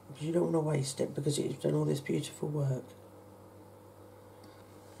 because you don't want to waste it, because it's done all this beautiful work.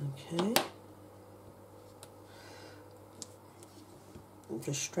 Okay.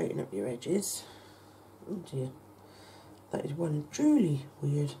 Just straighten up your edges. Oh dear, that is one truly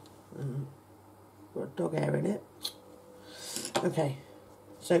weird. Got dog hair in it. Okay,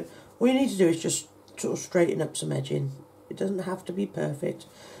 so all you need to do is just sort of straighten up some edging. It doesn't have to be perfect,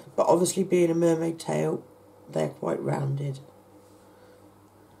 but obviously being a mermaid tail, they're quite rounded.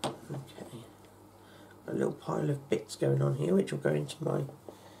 Okay, a little pile of bits going on here, which will go into my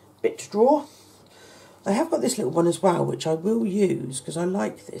bit drawer. I have got this little one as well, which I will use because I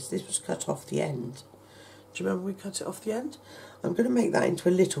like this. This was cut off the end. Do you remember we cut it off the end? I'm going to make that into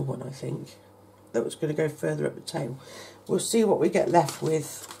a little one, I think. That was going to go further up the tail. We'll see what we get left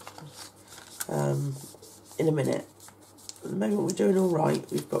with in a minute. At the moment we're doing all right.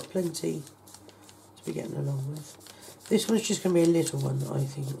 We've got plenty to be getting along with. This one's just going to be a little one, I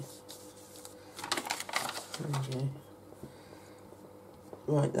think. There we go.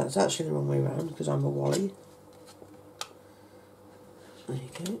 Right, that's actually the wrong way around because I'm a Wally. There you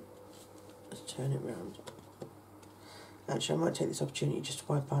go. Let's turn it round. Actually, I might take this opportunity just to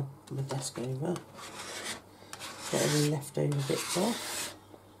wipe my desk over. Get any leftover bits off.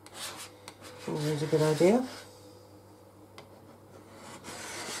 Always a good idea.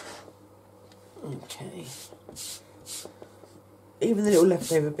 Okay. Even the little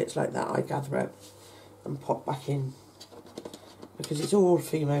leftover bits like that I gather up and pop back in, because it's all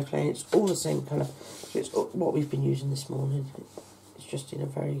Polymer Clay and it's all the same colour. So it's what we've been using this morning. It's just in a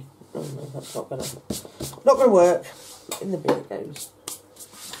very... Oh no, that's not gonna work. In the bin it goes.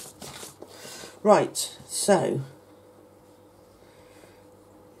 Right, so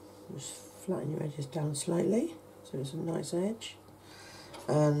just flatten your edges down slightly so it's a nice edge,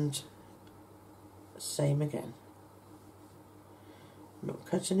 and same again. Not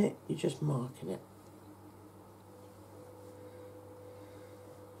cutting it, you're just marking it.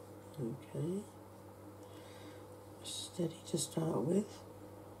 Okay, steady to start with.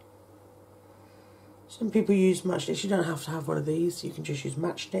 Some people use matchsticks. You don't have to have one of these. You can just use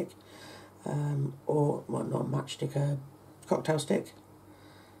matchstick, or well, not matchstick, a cocktail stick.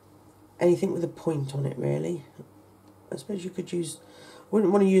 Anything with a point on it, really. I suppose you could use. I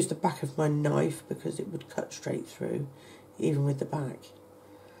wouldn't want to use the back of my knife because it would cut straight through, even with the back.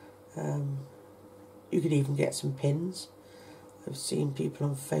 You could even get some pins. I've seen people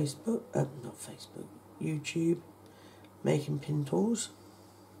on Facebook, not Facebook, YouTube, making pin tools.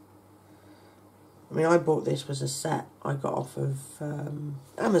 I mean, I bought this as a set I got off of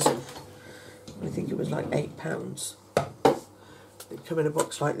Amazon. I think it was like £8. They come in a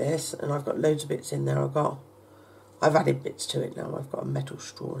box like this, and I've got loads of bits in there. I've added bits to it now. I've got a metal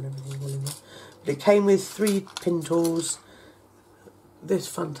straw and everything all in there. But it came with 3 pin tools. This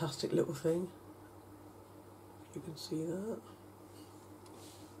fantastic little thing. You can see that.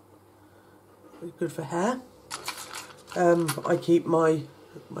 It's good for hair. I keep my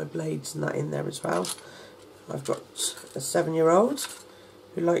blades and that in there as well. I've got a 7-year-old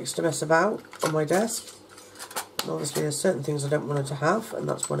who likes to mess about on my desk. And obviously there's certain things I don't want her to have, and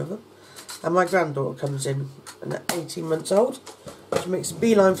that's one of them. And my granddaughter comes in, and at 18 months old, she makes a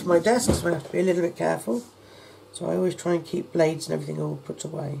beeline for my desk, so I have to be a little bit careful. So I always try and keep blades and everything all put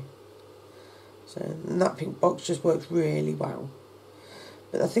away. So, and that pink box just works really well.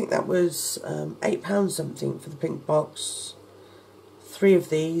 But I think that was £8 something for the pink box. 3 of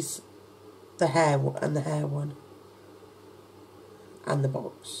these, the hair one, and the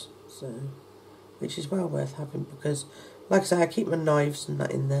box. So, which is well worth having, because, like I say, I keep my knives and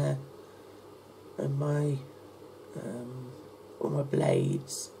that in there, and my all my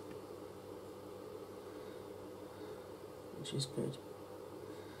blades, which is good.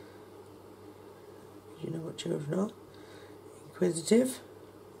 You know what children are? Inquisitive.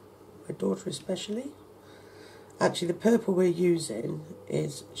 My daughter especially. Actually, the purple we're using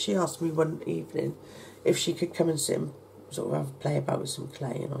is, she asked me one evening if she could come and sit and sort of play about with some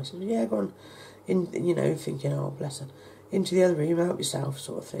clay, and I said, yeah, go on, you know, thinking, oh, bless her, into the other room, help yourself,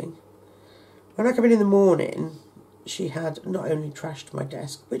 sort of thing. When I come in the morning, she had not only trashed my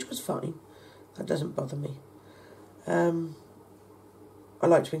desk, which was fine, that doesn't bother me. I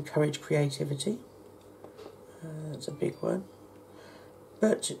like to encourage creativity, that's a big one.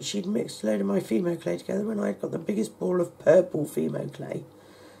 But she'd mixed a load of my Polymer Clay together, and I'd got the biggest ball of purple Polymer Clay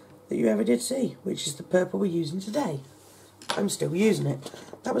that you ever did see, which is the purple we're using today. I'm still using it.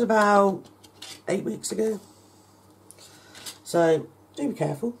 That was about 8 weeks ago. So, do be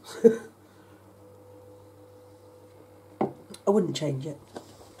careful. I wouldn't change it.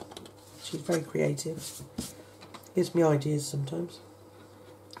 She's very creative. Gives me ideas sometimes.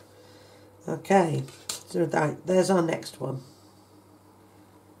 Okay, so there's our next one.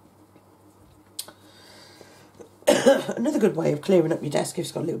 Another good way of clearing up your desk, if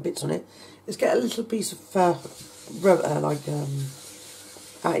it's got little bits on it, is get a little piece of rubber, out of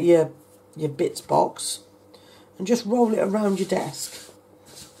your bits box, and just roll it around your desk.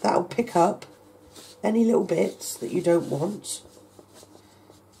 That'll pick up any little bits that you don't want,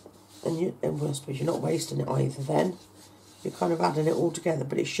 and well, I suppose you're not wasting it either then. You're kind of adding it all together,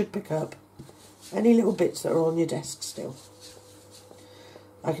 but it should pick up any little bits that are on your desk still.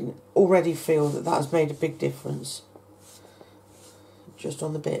 I can already feel that has made a big difference. Just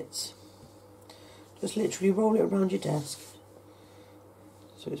on the bits. Just literally roll it around your desk.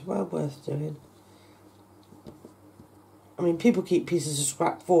 So it's well worth doing. I mean, people keep pieces of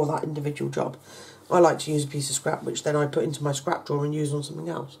scrap for that individual job. I like to use a piece of scrap, which then I put into my scrap drawer and use on something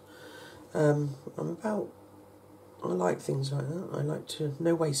else. I like things like that. I like to,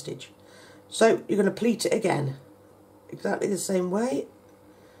 no wastage. So you're going to pleat it again. Exactly the same way.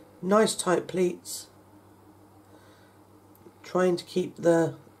 Nice tight pleats. Trying to keep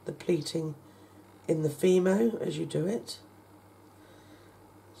the pleating in the Fimo as you do it.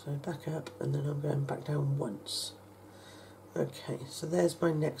 So back up, and then I'm going back down once. Okay, so there's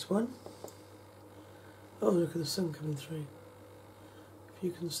my next one. Oh, look at the sun coming through. If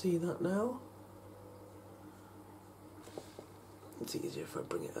you can see that now. It's easier if I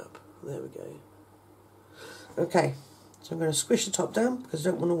bring it up. There we go. Okay, so I'm going to squish the top down because I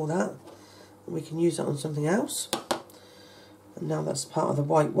don't want all that. And we can use that on something else. And now that's part of the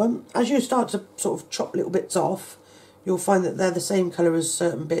white one. As you start to sort of chop little bits off, you'll find that they're the same colour as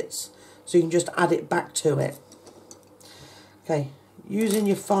certain bits, so you can just add it back to it. Okay, using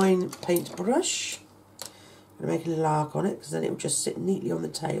your fine paint brush, I'm going to make a little arc on it because then it will just sit neatly on the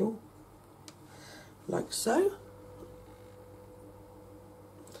tail, like so.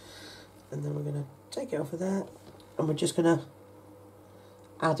 And then we're going to take it off of there, and we're just going to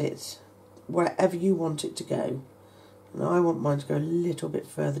add it wherever you want it to go. Now I want mine to go a little bit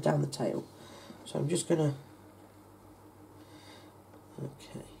further down the tail, so I'm just going to...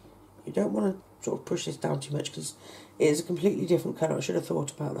 Okay, you don't want to sort of push this down too much because it is a completely different colour. I should have thought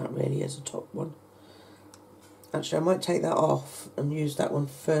about that really as a top one. Actually, I might take that off and use that one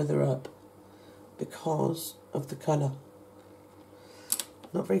further up because of the colour.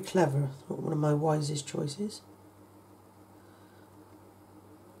 Not very clever, not one of my wisest choices.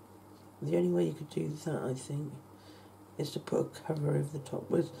 The only way you could do that, I think, is to put a cover over the top.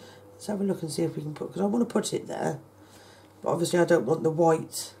 Let's have a look and see if we can put, because I want to put it there, but obviously I don't want the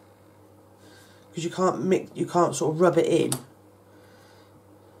white, because you can't sort of rub it in.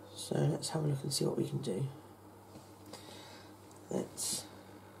 So let's have a look and see what we can do. Let's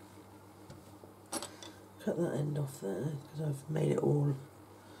cut that end off there, because I've made it all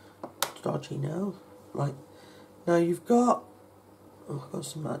dodgy now. Right, now you've got, oh, I've got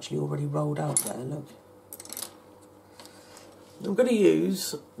some actually already rolled out there, look. I'm going to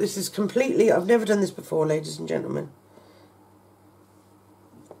use, this is completely, I've never done this before, ladies and gentlemen,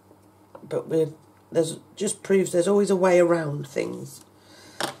 but just proves there's always a way around things.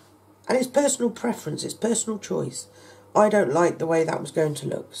 And it's personal preference, it's personal choice. I don't like the way that was going to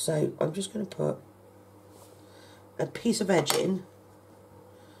look, so I'm just going to put a piece of edging,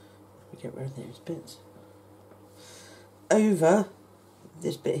 let me get rid of those bits, over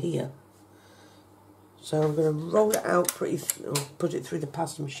this bit here. So I'm going to roll it out or put it through the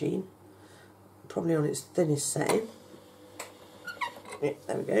pasta machine, probably on its thinnest setting. Yeah,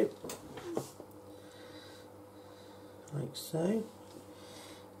 there we go. Like so.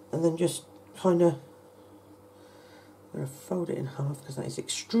 And then just kind of, I'm going to fold it in half because that is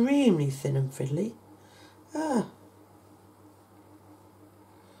extremely thin and fiddly.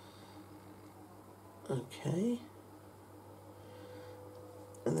 Okay.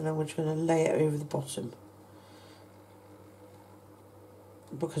 And then I'm just going to lay it over the bottom,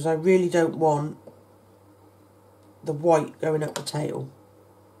 because I really don't want the white going up the tail.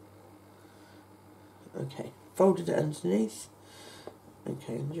 Okay, folded it underneath.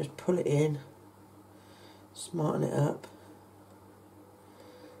 Okay, and just pull it in, smarten it up.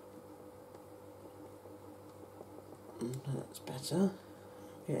 That's better.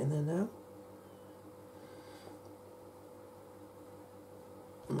 Get in there now.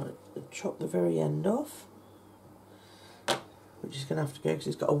 Right, chop the very end off, which is going to have to go because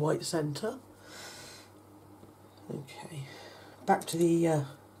it's got a white centre. Okay, back to the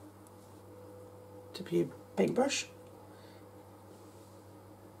tip of your paintbrush.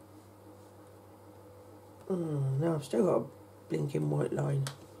 Now I've still got a blinking white line.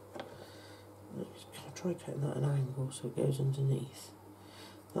 I'll try cutting that at an angle so it goes underneath.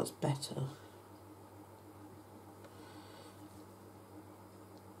 That's better.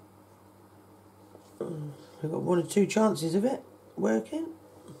 We've got 1 or 2 chances of it working.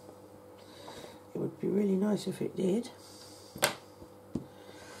 It would be really nice if it did.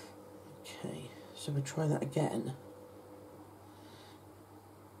 Okay, so we'll try that again.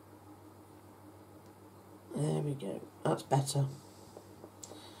 There we go, that's better.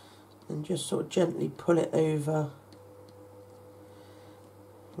 And just sort of gently pull it over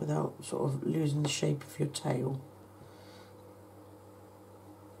without sort of losing the shape of your tail.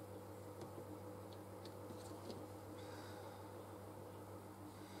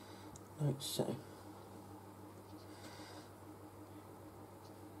 Like so.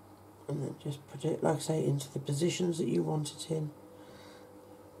 And then just put it, like I say, into the positions that you want it in.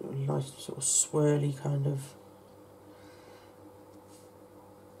 A nice sort of swirly kind of,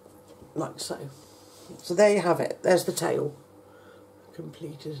 like so. So there you have it, there's the tail,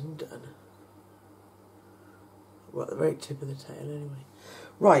 completed and done. Well, at the very tip of the tail anyway.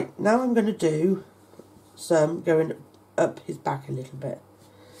 Right, now I'm going to do some going up his back a little bit.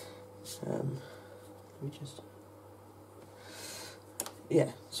 Let me just...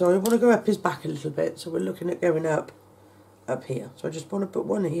 Yeah, so I want to go up his back a little bit, so we're looking at going up here. So I just want to put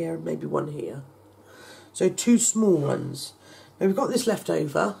one here and maybe one here. So 2 small ones. Now we've got this left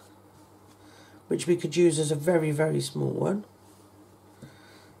over, which we could use as a very, very small one.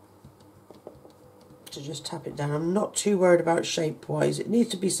 To just tap it down. I'm not too worried about shape-wise. It needs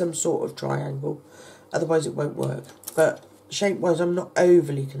to be some sort of triangle, otherwise it won't work. But shape-wise, I'm not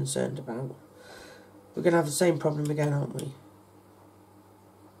overly concerned about. We're going to have the same problem again, aren't we?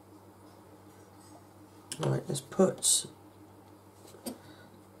 Right, let's put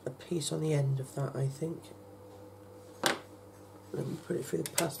a piece on the end of that, I think. Let me put it through the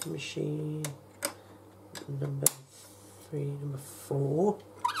pasta machine. Number 3, number 4.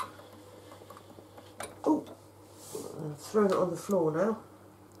 Oh, I've thrown it on the floor now.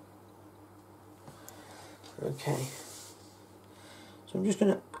 Okay. So I'm just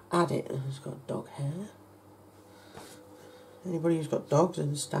going to add it. It's got dog hair. Anybody who's got dogs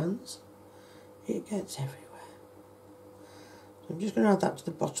understands. It gets everywhere. So I'm just going to add that to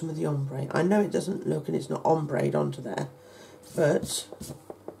the bottom of the ombre. I know it doesn't look and it's not ombre'd onto there, but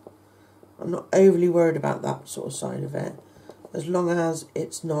I'm not overly worried about that sort of side of it, as long as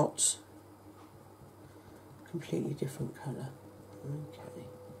it's not completely different colour. Okay.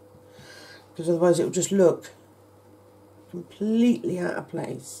 Because otherwise it will just look completely out of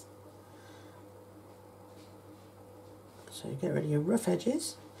place. So get rid of your rough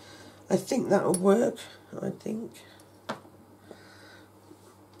edges. I think that will work. I think.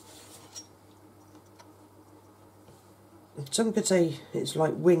 Some could say it's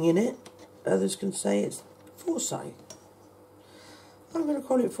like winging it. Others can say it's foresight. I'm going to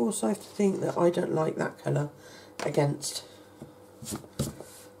call it foresight to think that I don't like that colour against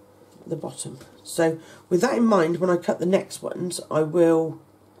the bottom. So with that in mind, when I cut the next ones, I will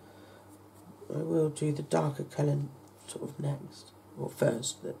do the darker colour sort of next, or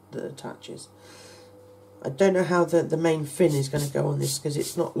first, that attaches. I don't know how the main fin is going to go on this, because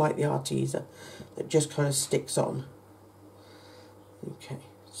it's not like the Arteza that just kind of sticks on. Okay,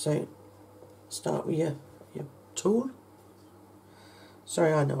 so start with your tool.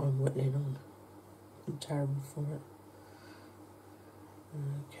 Sorry, I know I'm whittling on. I'm terrible for it.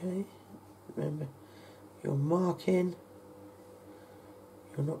 Okay, remember, you're marking,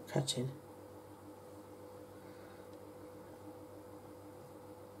 you're not cutting.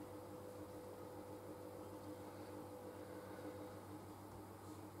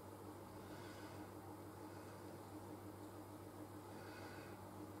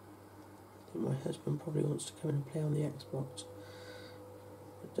 My husband probably wants to come in and play on the Xbox,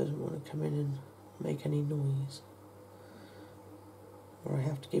 but doesn't want to come in and make any noise, or I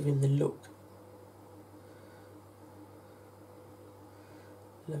have to give him the look.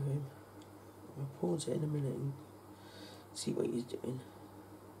 Love him. I'll pause it in a minute and see what he's doing.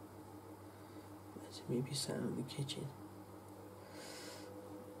 Let's maybe sat out in the kitchen.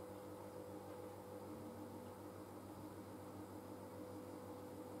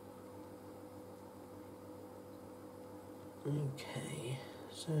 Okay,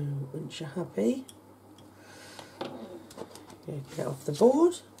 so once you're happy, you get off the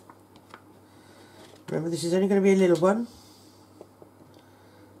board. Remember, this is only going to be a little one,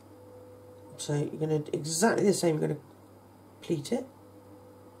 so you're going to exactly the same. You're going to pleat it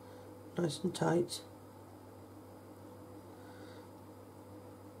nice and tight,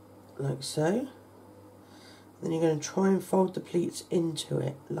 like so. Then you're going to try and fold the pleats into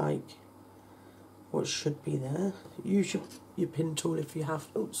it like what should be there. Use your pin tool if you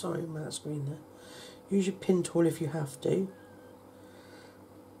have to. Oh, sorry, I'm out of screen there. Use your pin tool if you have to.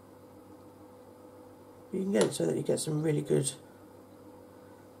 You can get it so that you get some really good...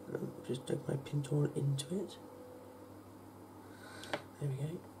 Just dug my pin tool into it. There we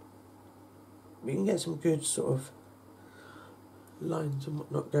go. You can get some good sort of lines and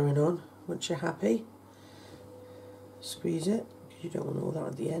whatnot going on. Once you're happy, squeeze it, because you don't want all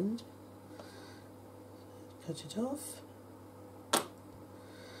that at the end. Cut it off,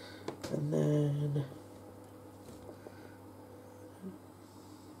 and then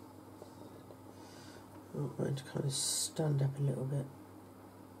I'm going to kind of stand up a little bit.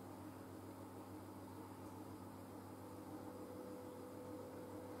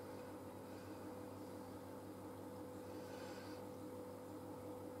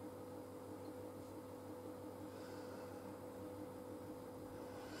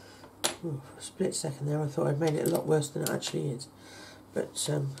 Ooh, for a split second there I thought I'd made it a lot worse than it actually is, but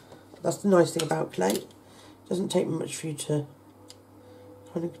that's the nice thing about clay. It doesn't take much for you to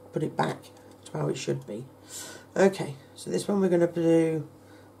kind of put it back to how it should be. Okay, so this one we're going to do,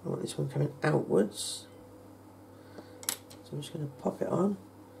 I want this one coming outwards, So I'm just going to pop it on,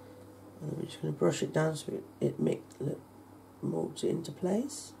 and I'm just going to brush it down so it molds it into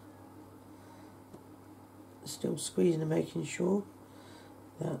place. Still squeezing and making sure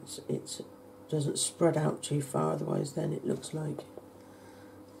that it doesn't spread out too far, otherwise then it looks like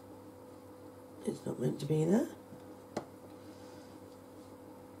it's not meant to be there.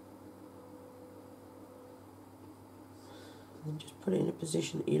 And just put it in a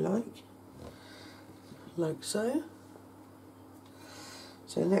position that you like so.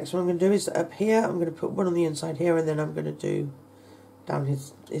 So the next one I'm going to do is up here. I'm going to put one on the inside here, and then I'm going to do down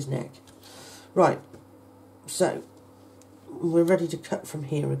his neck. Right, so we're ready to cut from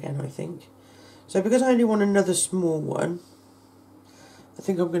here again, I think. So because I only want another small one, I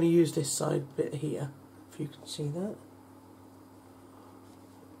think I'm going to use this side bit here, if you can see that.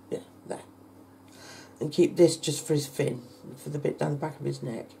 Yeah, there. And keep this just for his fin, for the bit down the back of his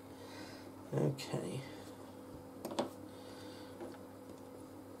neck. Okay.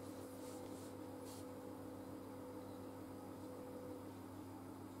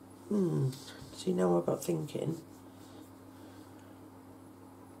 See, now I got thinking.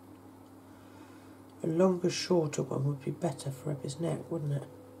 A longer, shorter one would be better for up his neck, wouldn't it?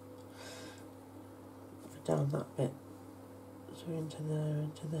 For down that bit. So into there,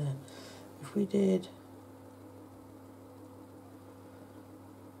 into there. If we did...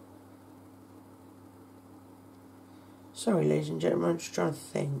 Sorry, ladies and gentlemen, I'm just trying to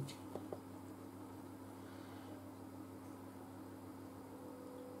think.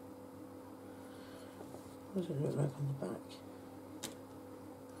 What does it look like on the back?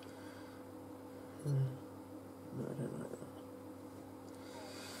 No, I don't like that.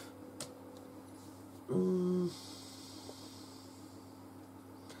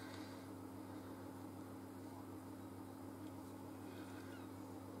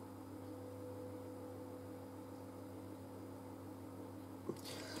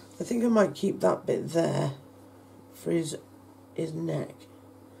 I think I might keep that bit there for his neck.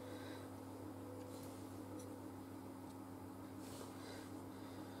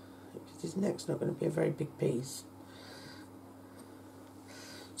 Because his neck's not going to be a very big piece.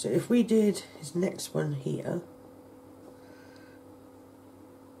 So if we did his next one here,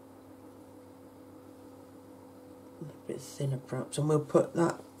 a bit thinner perhaps, and we'll put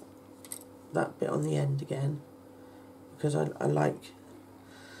that bit on the end again, because I like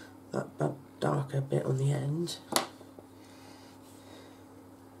that darker bit on the end.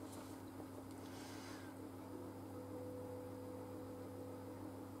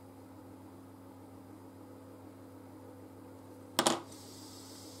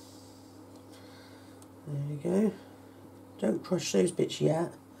 There you go. Don't crush those bits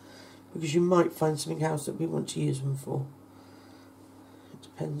yet, because you might find something else that we want to use them for. It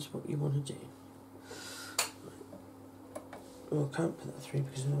depends what you want to do. Well, I can't put that through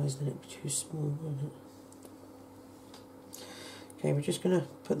because otherwise then it'd be too small, wouldn't it? Okay, we're just going to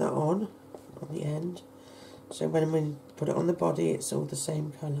put that on the end, so when we put it on the body it's all the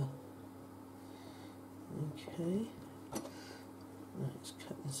same colour. Okay, let's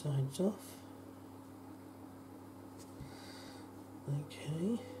cut the sides off.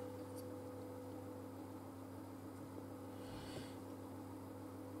 Okay.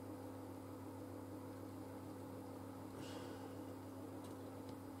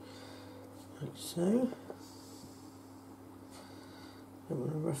 Like so. Don't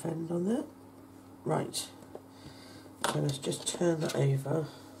want a rough end on that. Right. So let's just turn that over.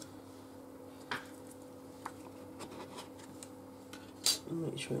 And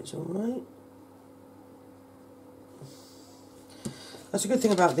make sure it's alright. That's a good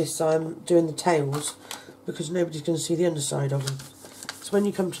thing about this, I'm doing the tails, because nobody's going to see the underside of them. So when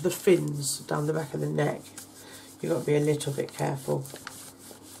you come to the fins down the back of the neck, you've got to be a little bit careful.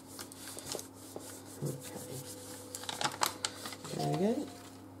 Okay. There we go.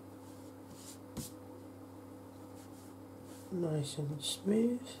 Nice and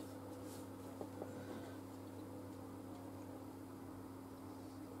smooth.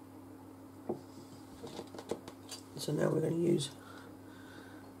 So now we're going to use,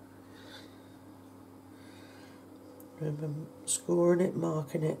 remember, scoring it,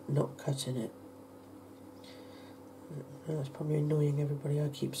 marking it, not cutting it. That's probably annoying everybody, I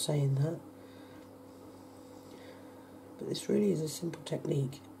keep saying that. But this really is a simple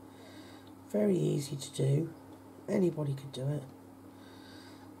technique. Very easy to do. Anybody could do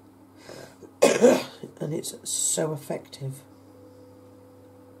it. And it's so effective.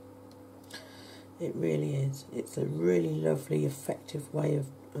 It really is. It's a really lovely, effective way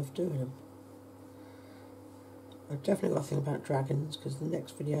of doing them. I've definitely got to think about dragons, because the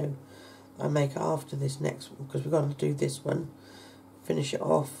next video I make after this next one, because we're going to do this one, finish it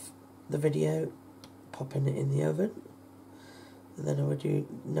off the video, popping it in the oven, and then I will do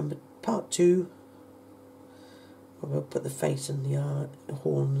part 2. We'll put the face and the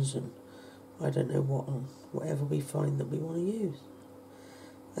horns and I don't know what on, whatever we find that we want to use.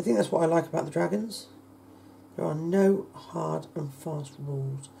 I think that's what I like about the dragons. There are no hard and fast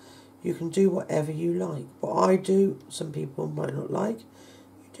rules. You can do whatever you like. What I do, some people might not like.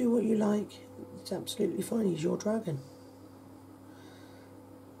 You do what you like. It's absolutely fine. He's your dragon.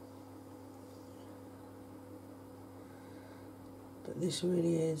 But this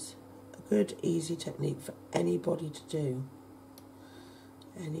really is a good, easy technique for anybody to do.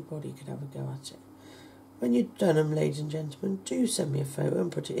 Anybody could have a go at it. When you've done them, ladies and gentlemen, do send me a photo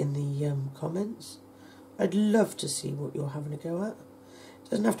and put it in the comments. I'd love to see what you're having a go at. It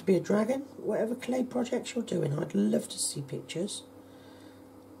doesn't have to be a dragon. Whatever clay projects you're doing, I'd love to see pictures.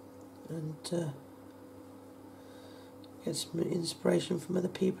 And get some inspiration from other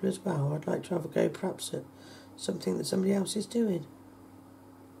people as well. I'd like to have a go perhaps at something that somebody else is doing.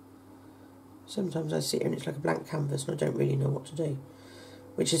 Sometimes I sit here and it's like a blank canvas and I don't really know what to do.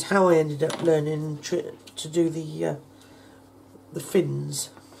 Which is how I ended up learning to do the fins.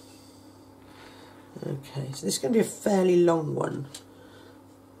 Okay, so this is going to be a fairly long one.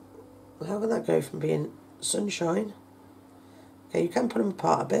 How can that go from being sunshine? Okay, you can put them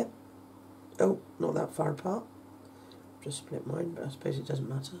apart a bit. Oh, not that far apart. Just split mine, but I suppose it doesn't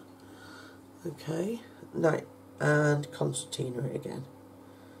matter. Okay, night and concertina it again.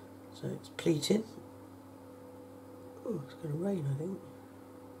 So it's pleating. Oh, it's going to rain, I think.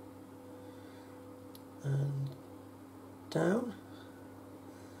 And down.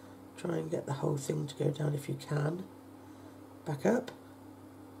 Try and get the whole thing to go down if you can. Back up.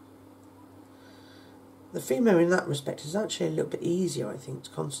 The female in that respect is actually a little bit easier, I think, to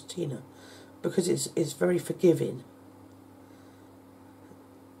concertina, because it's very forgiving.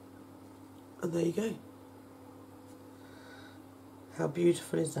 And there you go. How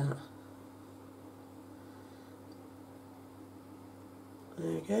beautiful is that?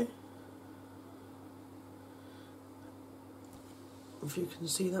 There you go. If you can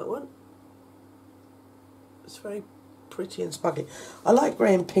see that one, it's very pretty and sparkly. I like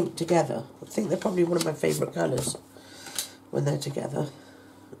grey and pink together. I think they're probably one of my favourite colours when they're together.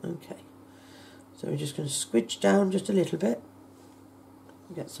 Okay, so we're just going to squidge down just a little bit,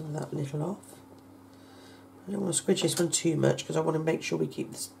 get some of that little off. I don't want to squidge this one too much because I want to make sure we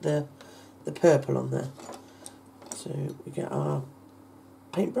keep the purple on there. So we get our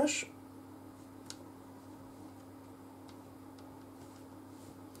paintbrush.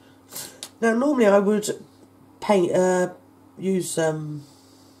 Now, normally I would use oh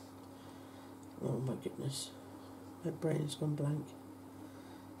my goodness, my brain has gone blank.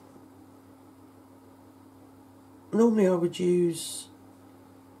 Normally I would use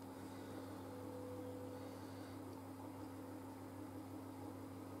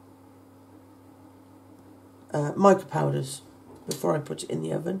mica powders before I put it in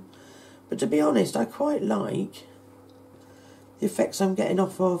the oven, but to be honest, I quite like the effects I'm getting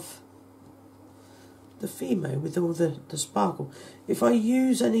off of the Fimo with all the sparkle. If I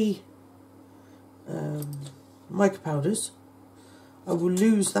use any mica powders, I will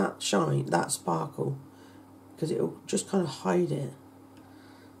lose that shine, that sparkle, because it will just kind of hide it.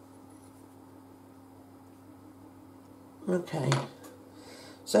 Okay,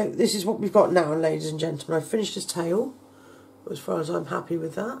 so this is what we've got now, ladies and gentlemen. I've finished his tail, as far as I'm happy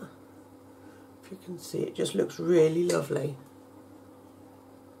with that. If you can see, it just looks really lovely.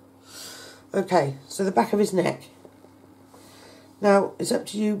 Okay, so the back of his neck. Now, it's up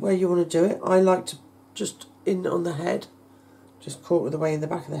to you where you want to do it. I like to just in on the head, just quarter of the way in the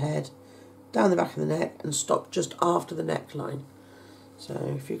back of the head, down the back of the neck, and stop just after the neckline.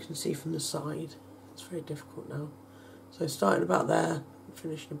 So if you can see from the side, it's very difficult now. So starting about there, and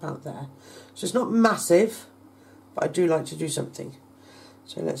finishing about there. So it's not massive, but I do like to do something.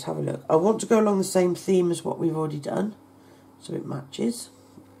 So let's have a look. I want to go along the same theme as what we've already done, so it matches.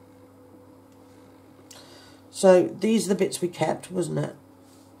 So these are the bits we kept, wasn't it?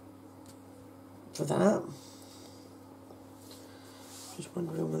 For that. Just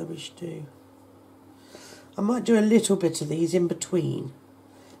wondering whether we should do... I might do a little bit of these in between.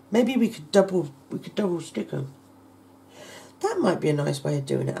 Maybe we could double stick them. That might be a nice way of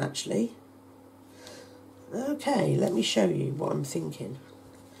doing it, actually. Okay, let me show you what I'm thinking.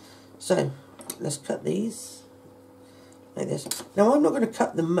 So, let's cut these like this. Now, I'm not going to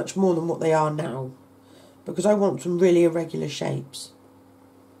cut them much more than what they are now, because I want some really irregular shapes.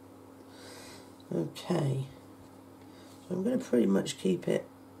 Okay, so I'm going to pretty much keep it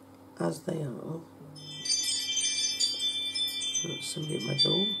as they are. That's somebody at my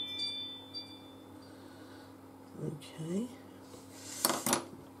door. Okay.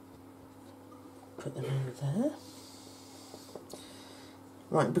 Put them in there.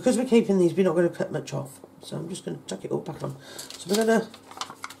 Right, because we're keeping these, we're not going to cut much off. So I'm just going to tuck it all back on. So we're going to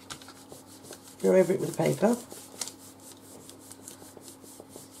go over it with the paper.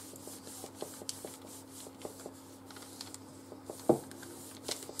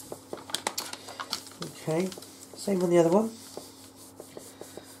 Okay, same on the other one.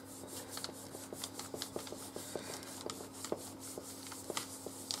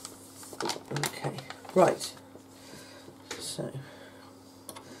 Okay, right. So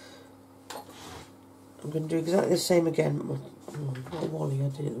I'm going to do exactly the same again. Not Wally, I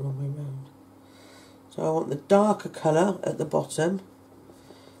did it the wrong way around. So I want the darker colour at the bottom.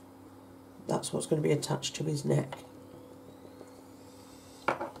 That's what's going to be attached to his neck.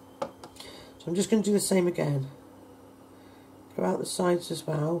 So I'm just going to do the same again. Go out the sides as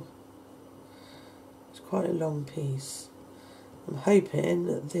well. It's quite a long piece. I'm hoping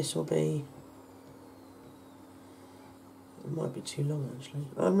that this will be... It might be too long actually.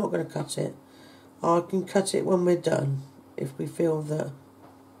 I'm not going to cut it. I can cut it when we're done if we feel that...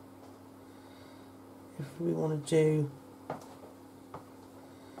 If we want to do...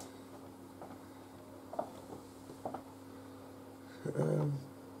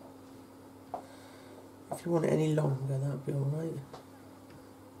 if you want it any longer, that would be alright.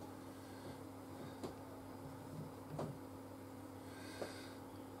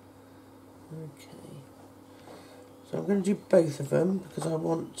 Okay. So I'm going to do both of them because I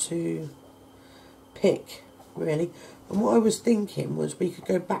want to pick, really. And what I was thinking was we could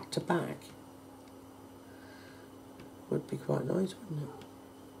go back to back. Would be quite nice, wouldn't it?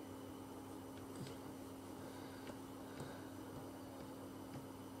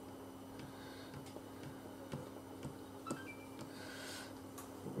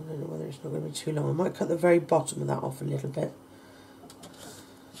 I don't know whether it's not going to be too long. I might cut the very bottom of that off a little bit.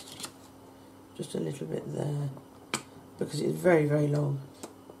 Just a little bit there. Because it's very, very long.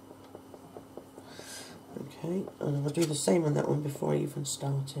 Okay, and I'll do the same on that one before I even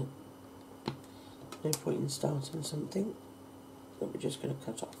start it. No point in starting something that we're just going to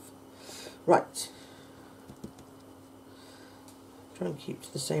cut off. Right. Try and keep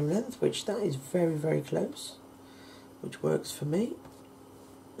to the same length, which that is very, very close. Which works for me.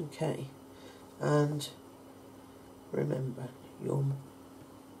 Okay, and remember, you're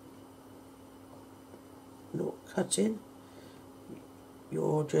not cutting,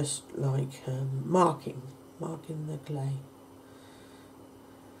 you're just like marking the clay.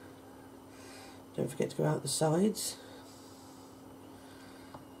 Don't forget to go out the sides.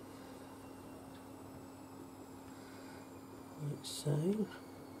 Like so.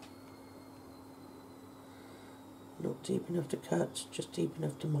 Not deep enough to cut, just deep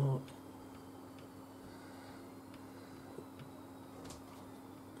enough to mark.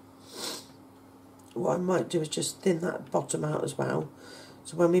 What I might do is just thin that bottom out as well.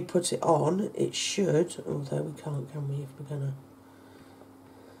 So when we put it on, it should, although we can't, can we, if we're going to...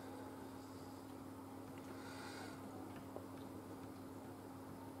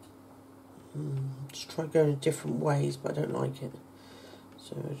 just try going different ways, but I don't like it.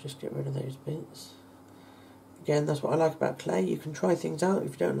 So I'll just get rid of those bits. Again, that's what I like about clay. You can try things out.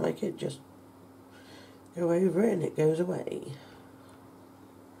 If you don't like it, just go over it and it goes away.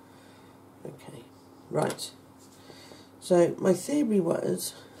 Okay, right. So my theory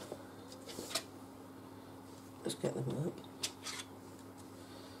was, let's get them up.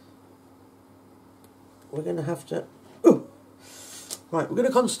 We're going to have to, right, we're going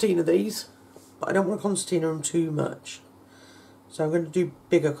to concertina these, but I don't want to concertina them too much. So I'm going to do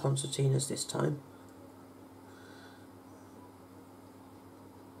bigger concertinas this time.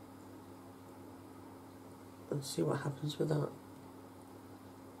 And see what happens with that.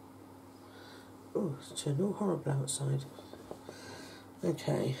 Oh, it's turned all horrible outside.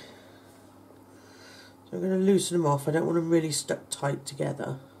 Okay. So I'm going to loosen them off. I don't want them really stuck tight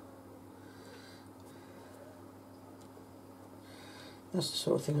together. That's the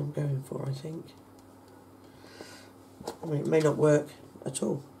sort of thing I'm going for, I think. I mean, it may not work at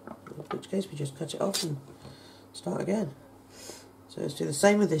all. In which case we just cut it off and start again. So let's do the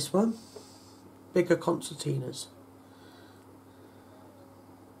same with this one. Bigger concertinas.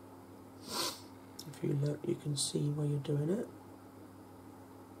 If you look, you can see where you're doing it.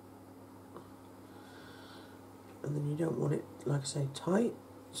 And then you don't want it, like I say, tight.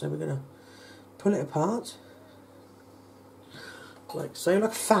 So we're going to pull it apart. Like so,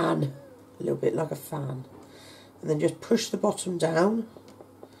 like a fan. A little bit like a fan. And then just push the bottom down.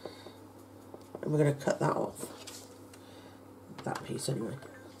 and we're going to cut that off. That piece anyway.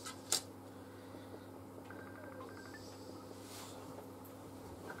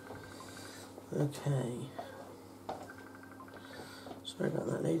 Okay. Sorry about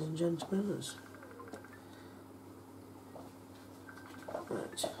that, ladies and gentlemen.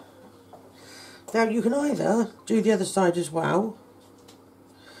 Right. Now you can either do the other side as well,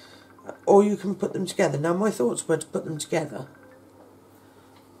 or you can put them together. Now my thoughts were to put them together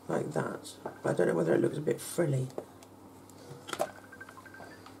like that, but I don't know whether it looks a bit frilly.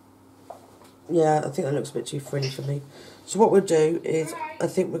 Yeah, I think that looks a bit too frilly for me. So what we'll do is, I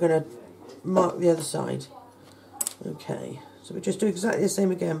think we're going to mark the other side. Okay, so we just do exactly the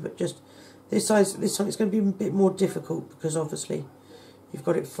same again, but just this side it's going to be a bit more difficult because obviously you've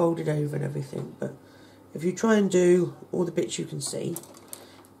got it folded over and everything. But if you try and do all the bits you can see,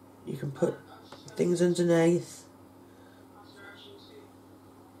 you can put things underneath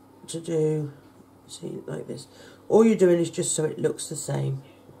to do, see, like this. All you're doing is just so it looks the same,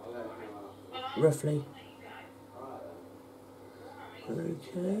 roughly.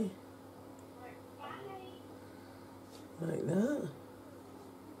 Okay, like that.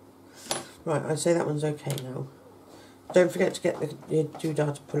 Right, I'd say that one's okay now. Don't forget to get your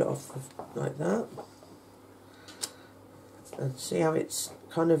doodad to pull it off like that. And see how it's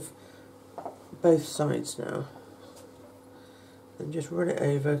kind of both sides now. And just run it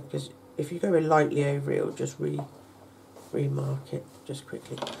over, because if you go in lightly over it, it'll just remark it just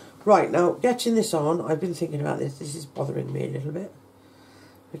quickly. Right, now getting this on, I've been thinking about this. This is bothering me a little bit,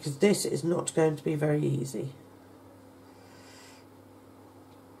 because this is not going to be very easy.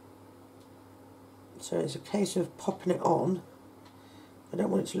 So it's a case of popping it on. I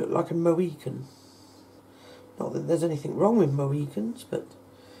don't want it to look like a Mohican. Not that there's anything wrong with Mohicans, but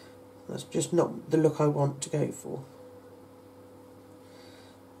that's just not the look I want to go for.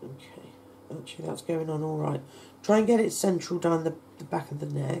 Okay, actually that's going on alright. Try and get it central down the back of the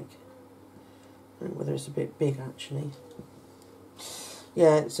neck. I don't know whether it's a bit big actually.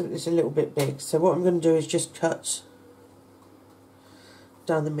 Yeah, it's a little bit big. So what I'm going to do is just cut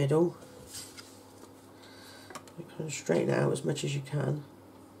down the middle. You kind of straighten it out as much as you can.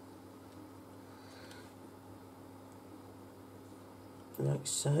 Like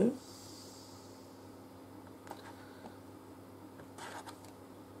so.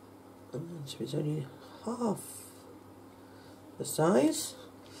 So it's only half the size.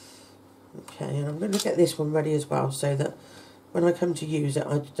 Okay, and I'm going to get this one ready as well, so that when I come to use it,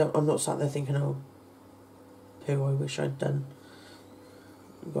 I'm not sat there thinking, oh, poo, I wish I'd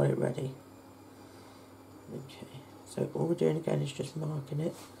got it ready. Okay, so all we're doing again is just marking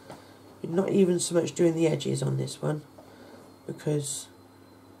it. We're not even so much doing the edges on this one, because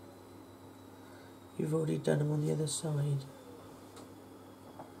you've already done them on the other side.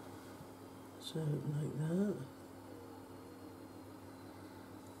 So, like that.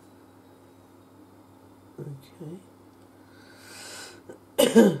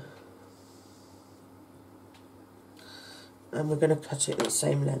 Okay. And we're going to cut it at the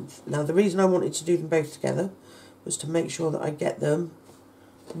same length. Now, the reason I wanted to do them both together was to make sure that I get them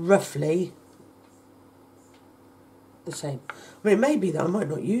roughly the same. I mean, it may be that I might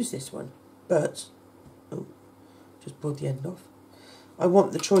not use this one, but... Oh, just pulled the end off. I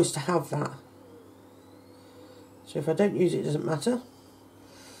want the choice to have that. So if I don't use it, it doesn't matter.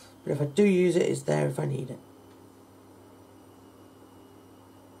 But if I do use it, it's there if I need it.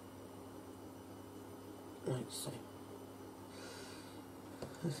 Like so.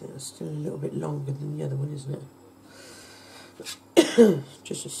 I think that's still a little bit longer than the other one, isn't it?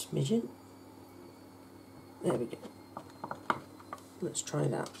 Just a smidgen. There we go. Let's try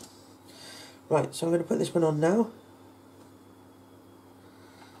that. Right, so I'm going to put this one on now.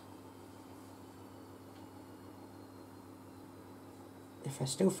 If I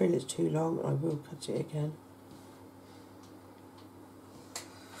still feel it's too long, I will cut it again.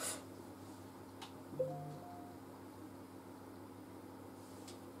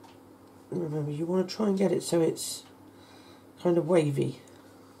 And remember, you want to try and get it so it's kind of wavy.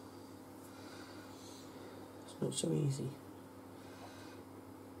 It's not so easy.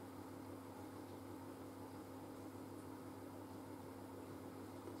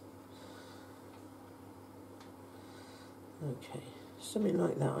 Okay, something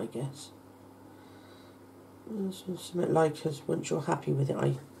like that, I guess. Something like as once you're happy with it,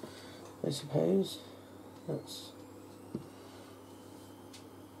 I suppose. That's.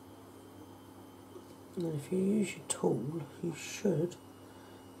 And if you use your tool, you should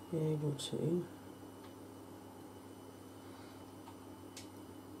be able to.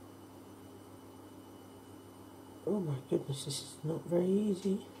 Oh my goodness, this is not very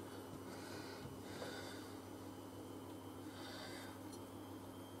easy.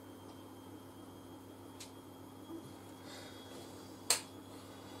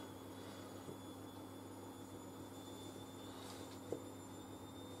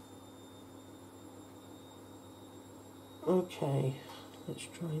 Okay, let's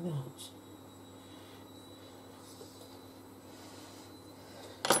try that.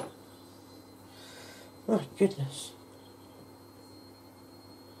 My goodness.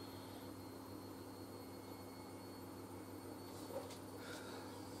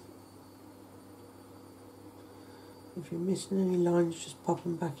 If you're missing any lines, just pop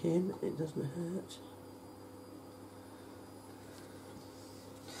them back in, it doesn't hurt.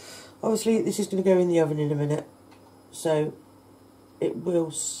 Obviously this is going to go in the oven in a minute, so it will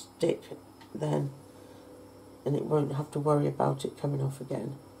stick then, and it won't have to worry about it coming off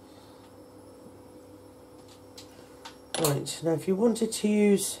again. Right, now if you wanted to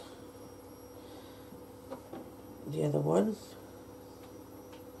use the other one,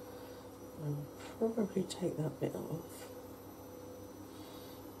 I'll probably take that bit off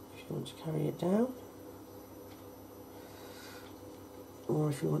if you want to carry it down, or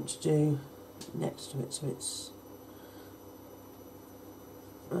if you want to do next to it so it's,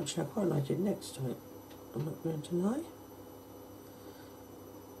 actually I quite like it next to it, I'm not going to lie.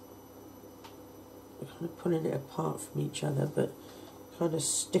 We're kind of pulling it apart from each other, but kind of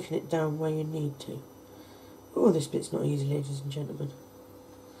sticking it down where you need to. Oh, this bit's not easy, ladies and gentlemen.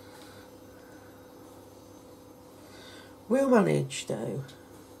 We'll manage, though.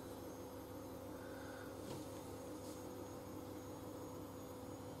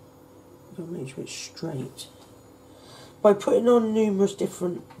 You've got to make sure it's straight. By putting on numerous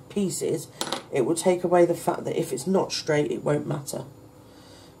different pieces, it will take away the fact that if it's not straight, it won't matter,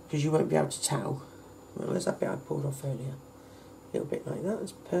 because you won't be able to tell. Well, where's that bit I pulled off earlier? A little bit like that,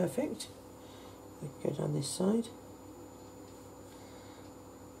 that's perfect. We can go down this side.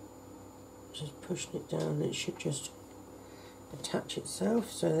 Just pushing it down, and it should just attach itself.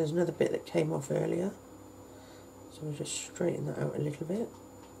 So there's another bit that came off earlier. So we'll just straighten that out a little bit.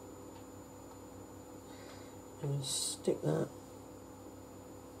 And we'll stick that.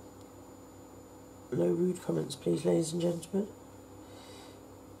 No rude comments, please, ladies and gentlemen.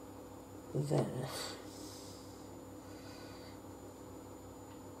 There.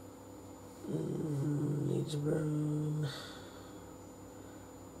 Needs room.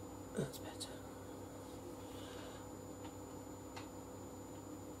 That's better.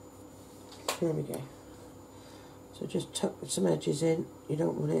 There we go. So just tuck some edges in. You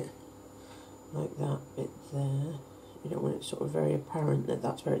don't want it like that bit there. You don't want it sort of very apparent that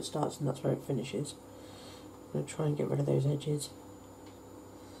that's where it starts and that's where it finishes. I'm going to try and get rid of those edges.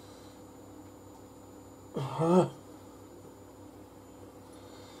 Oh,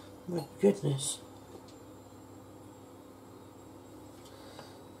 my goodness.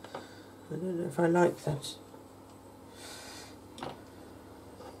 I don't know if I like that.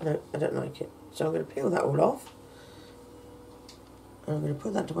 No, I don't like it. So I'm going to peel that all off. And I'm going to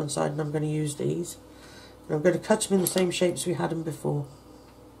put that to one side, and I'm going to use these. And I'm going to cut them in the same shapes we had them before,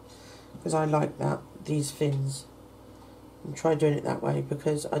 because I like that, these fins. And try doing it that way,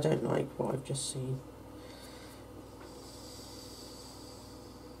 because I don't like what I've just seen.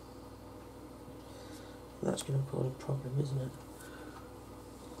 That's going to cause a problem, isn't it?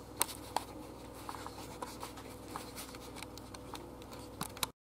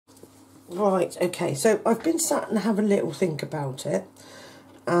 Right, okay, so I've been sat and have a little think about it,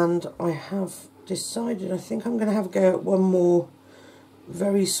 and I have decided I think I'm going to have a go at one more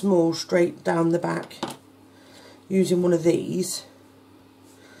very small straight down the back using one of these,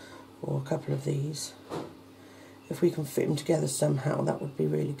 or a couple of these. If we can fit them together somehow, that would be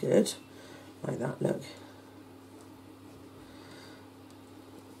really good. Like that, look.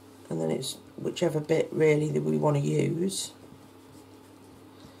 And then it's whichever bit really that we want to use.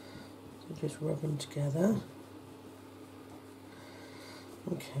 So just rub them together.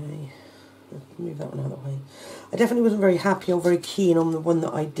 Okay, let's move that one out of the way. I definitely wasn't very happy or very keen on the one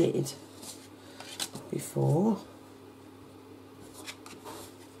that I did before.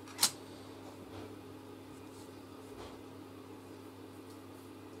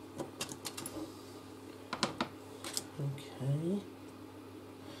 Okay.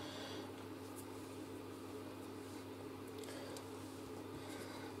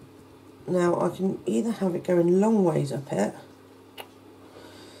 Now I can either have it going long ways up it,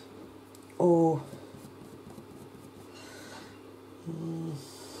 or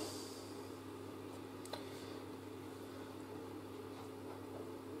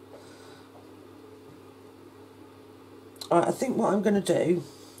I think what I'm going to do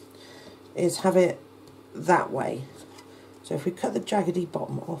is have it that way. So if we cut the jaggedy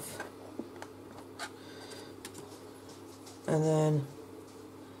bottom off, and then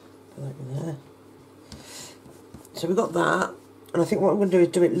put that in there. So we've got that, and I think what I'm going to do is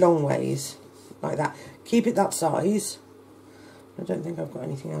do it long ways, like that. Keep it that size, I don't think I've got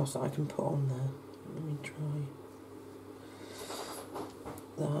anything else that I can put on there. Let me try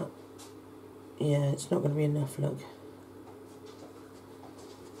that. Yeah, it's not going to be enough, look.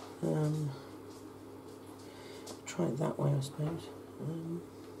 Try it that way, I suppose.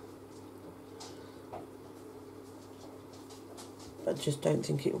 But I just don't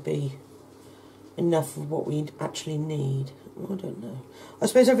think it will be enough of what we actually need. I don't know. I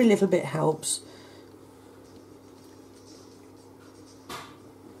suppose every little bit helps.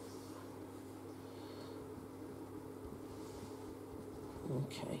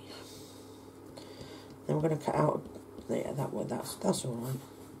 Okay. Then we're going to cut out. Yeah, that way. That's all right.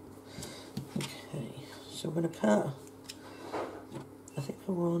 Okay. So we're going to cut. I think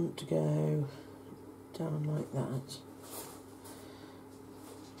I want to go down like that.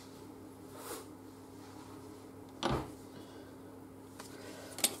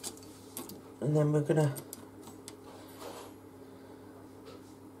 And then we're gonna,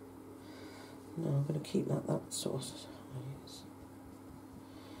 no, I'm gonna keep that sort of size.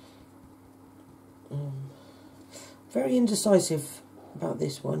 Very indecisive about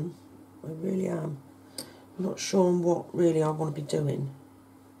this one. I really am. I'm not sure on what really I want to be doing.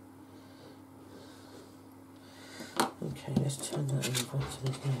 Okay, let's turn that over so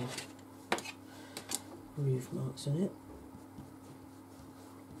there's no groove marks in it.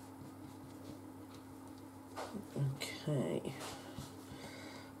 Okay,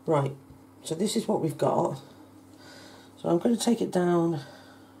 right, so this is what we've got. So I'm going to take it down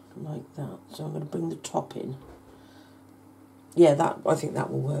like that. So I'm going to bring the top in. Yeah, I think that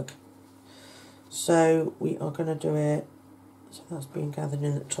will work. So we are going to do it, so that's being gathered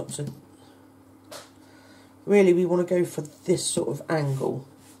in at the top. So really we want to go for this sort of angle.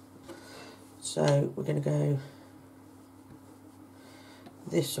 So we're going to go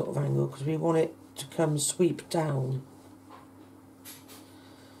this sort of angle because we want it to come sweep down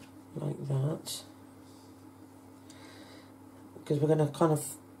like that, because we're going to kind of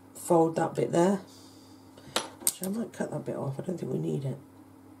fold that bit there. So I might cut that bit off. I don't think we need it.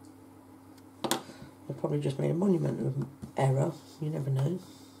 I've probably just made a monumental error. You never know.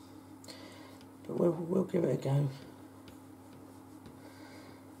 But we'll give it a go.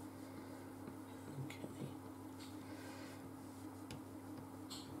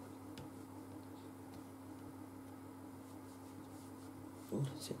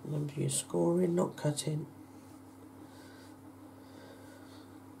 Remember, you're scoring, not cutting.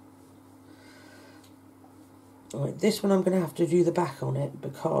 Alright, this one I'm going to have to do the back on it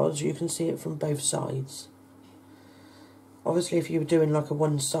because you can see it from both sides. Obviously, if you were doing like a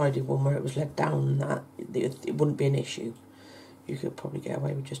one-sided one where it was let down and that, it wouldn't be an issue. You could probably get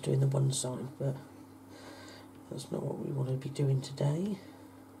away with just doing the one side, but that's not what we want to be doing today.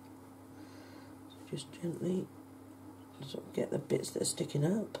 So just gently sort of get the bits that are sticking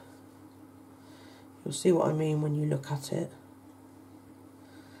up. You'll see what I mean when you look at it.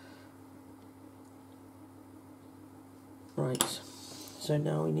 Right, so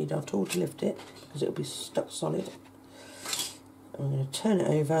now we need our tool to lift it because it'll be stuck solid. I'm going to turn it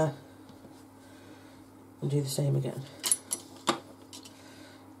over and do the same again.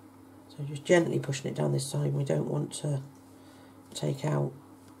 So just gently pushing it down this side. We don't want to take out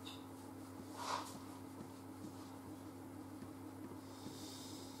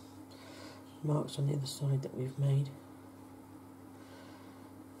marks on the other side that we've made.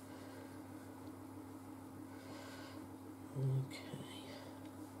 Okay.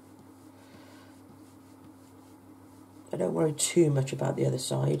 I don't worry too much about the other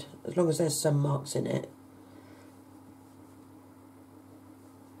side, as long as there's some marks in it.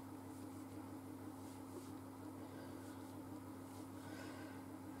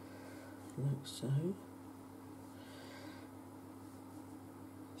 Like so.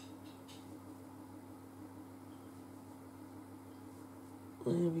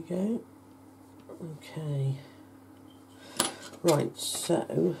 There we go. Okay. Right,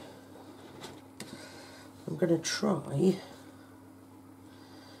 so I'm going to try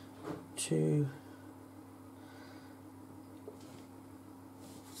to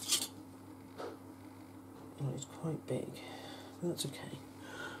it's quite big. That's okay.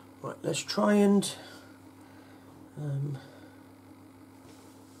 Right, let's try and a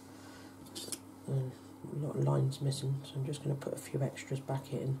lot of lines missing, so I'm just going to put a few extras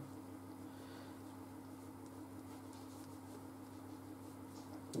back in.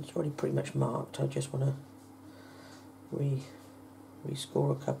 It's already pretty much marked. I just want to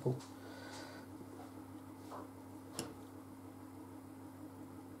rescore a couple.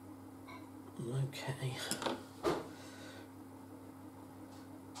 Okay.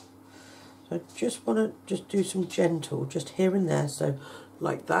 So I just want to just do some gentle, just here and there, so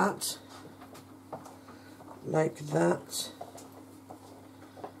like that, like that,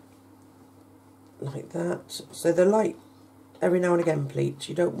 like that. So they're light every now and again pleats,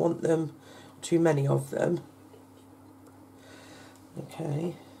 you don't want them too many of them.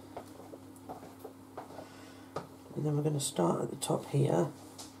 Okay. And then we're going to start at the top here,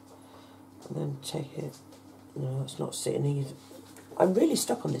 and then take it, no, it's not sitting either. I'm really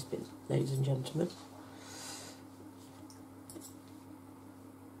stuck on this bit, ladies and gentlemen.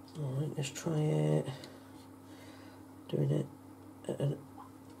 Alright, let's try it, doing it at an,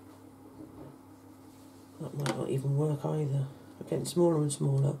 that might not even work either, we're getting smaller and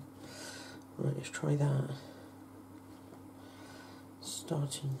smaller. Right, let's try that,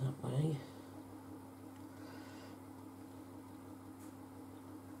 starting that way.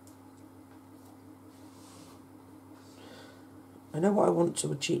 I know what I want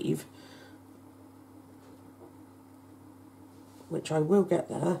to achieve, which I will get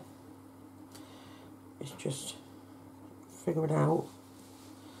there. It's just figure it out.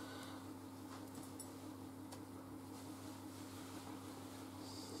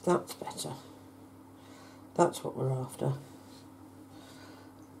 That's better. That's what we're after.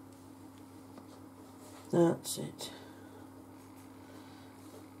 That's it.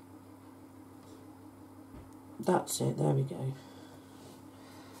 That's it, there we go.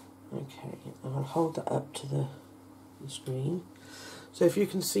 Okay, and I'll hold that up to the screen. So if you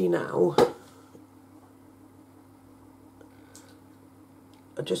can see now,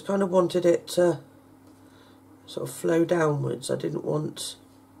 I just kind of wanted it to sort of flow downwards. I didn't want,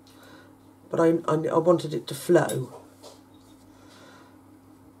 but I wanted it to flow.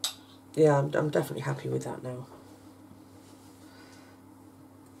 Yeah, I'm definitely happy with that now.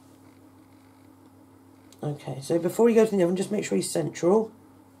 Okay, so before you go to the oven, just make sure he's central,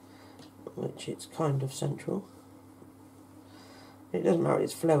 which it's kind of central. It doesn't matter,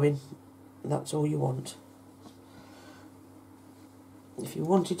 it's flowing, that's all you want. If you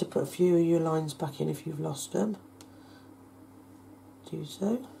wanted to put a few of your lines back in if you've lost them, do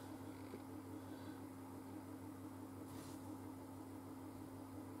so.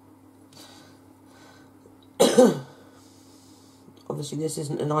 Obviously this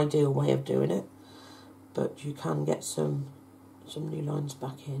isn't an ideal way of doing it, but you can get some new lines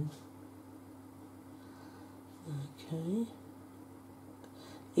back in. Okay.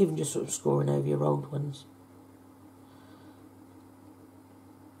 Even just sort of scoring over your old ones.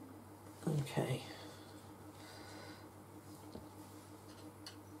 Okay.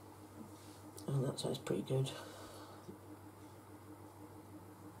 Oh, that sounds pretty good.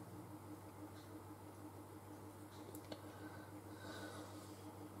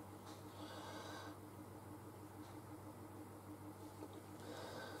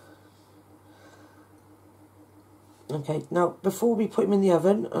 Okay, now before we put him in the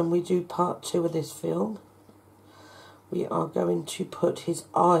oven and we do part 2 of this film, we are going to put his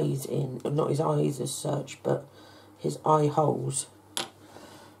eyes in, not his eyes as such, but his eye holes.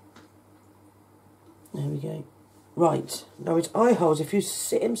 There we go. Right, now his eye holes, if you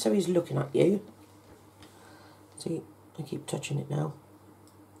sit him so he's looking at you, see, I keep touching it now.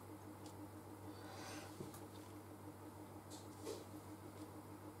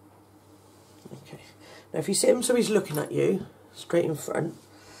 Okay. Now if you sit him so he's looking at you, straight in front,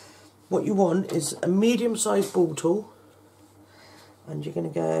 what you want is a medium-sized ball tool, and you're going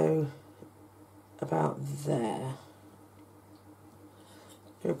to go about there.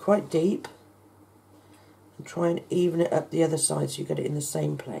 Go quite deep, and try and even it up the other side so you get it in the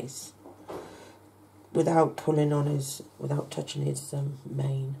same place, without pulling on his, without touching his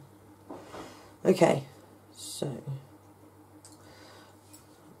mane. Okay, so...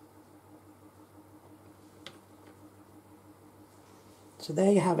 So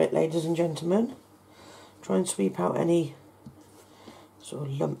there you have it, ladies and gentlemen. Try and sweep out any sort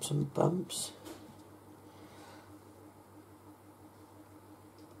of lumps and bumps.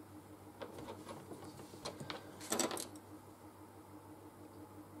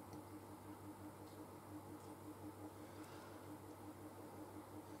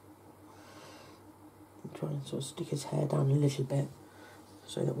 And try and sort of stick his hair down a little bit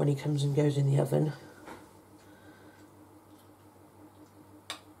so that when he comes and goes in the oven,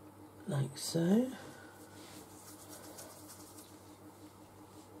 like so.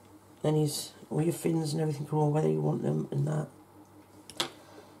 Then he's, all your fins and everything come on, whether you want them and that.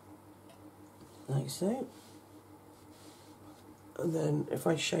 Like so. And then if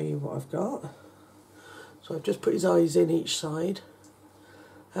I show you what I've got. So I've just put his eyes in each side.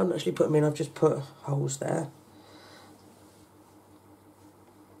 I haven't actually put them in, I've just put holes there.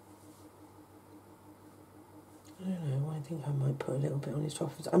 I think I might put a little bit on his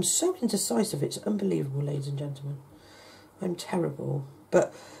top. I'm so indecisive, it's unbelievable, ladies and gentlemen. I'm terrible,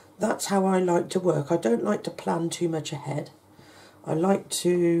 but that's how I like to work. I don't like to plan too much ahead. I like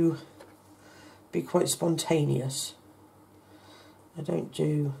to be quite spontaneous. I don't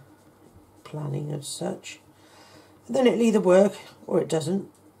do planning as such. And then it'll either work or it doesn't.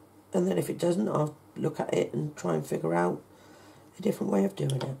 And then if it doesn't, I'll look at it and try and figure out a different way of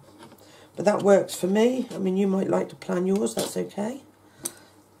doing it. But that works for me. I mean, you might like to plan yours, that's okay.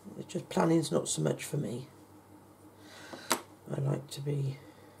 It's just planning's not so much for me. I like to be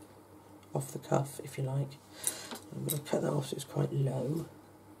off the cuff, if you like. I'm going to cut that off so it's quite low.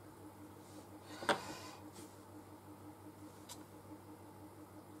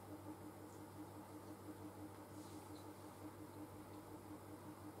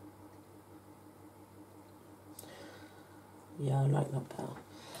 Yeah, I like that better.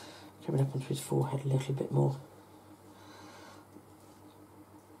 Coming up onto his forehead a little bit more.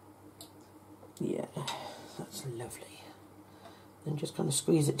 Yeah, that's lovely. Then just kind of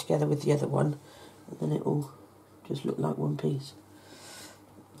squeeze it together with the other one, and then it will just look like one piece.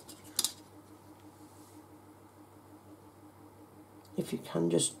 If you can,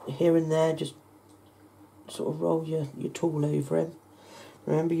 just here and there, just sort of roll your tool over him.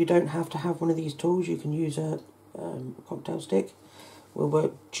 Remember, you don't have to have one of these tools. You can use a cocktail stick. Will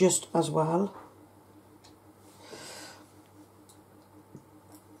work just as well.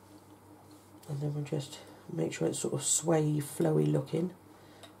 And then we'll just make sure it's sort of sway, flowy looking.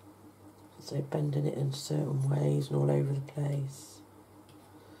 So bending it in certain ways and all over the place.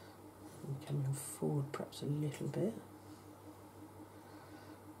 And coming forward perhaps a little bit.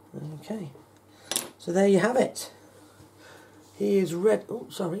 Okay. So there you have it. He is ready. Oh,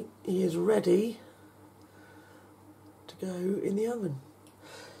 sorry. He is ready to go in the oven.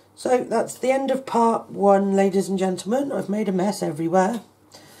 So that's the end of part 1, ladies and gentlemen. I've made a mess everywhere.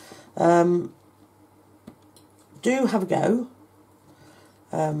 Do have a go,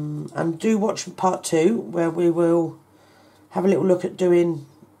 and do watch part 2, where we will have a little look at doing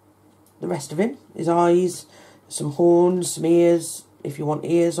the rest of him, his eyes, some horns, some ears, if you want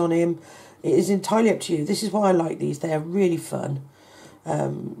ears on him. It is entirely up to you. This is why I like these. They're really fun.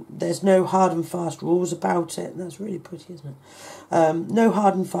 There's no hard and fast rules about it, and that's really pretty, isn't it? No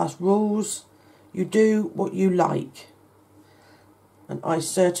hard and fast rules. You do what you like, and I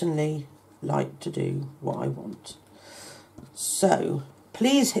certainly like to do what I want. So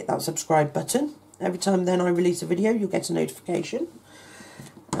please hit that subscribe button. Every time then I release a video, you'll get a notification,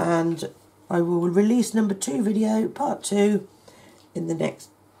 and I will release number 2 video, part 2, in the next,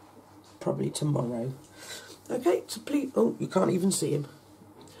 probably tomorrow. Okay, so please, oh, you can't even see him.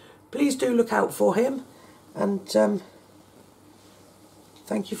 Please do look out for him, and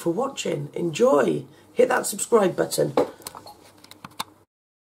thank you for watching. Enjoy. Hit that subscribe button.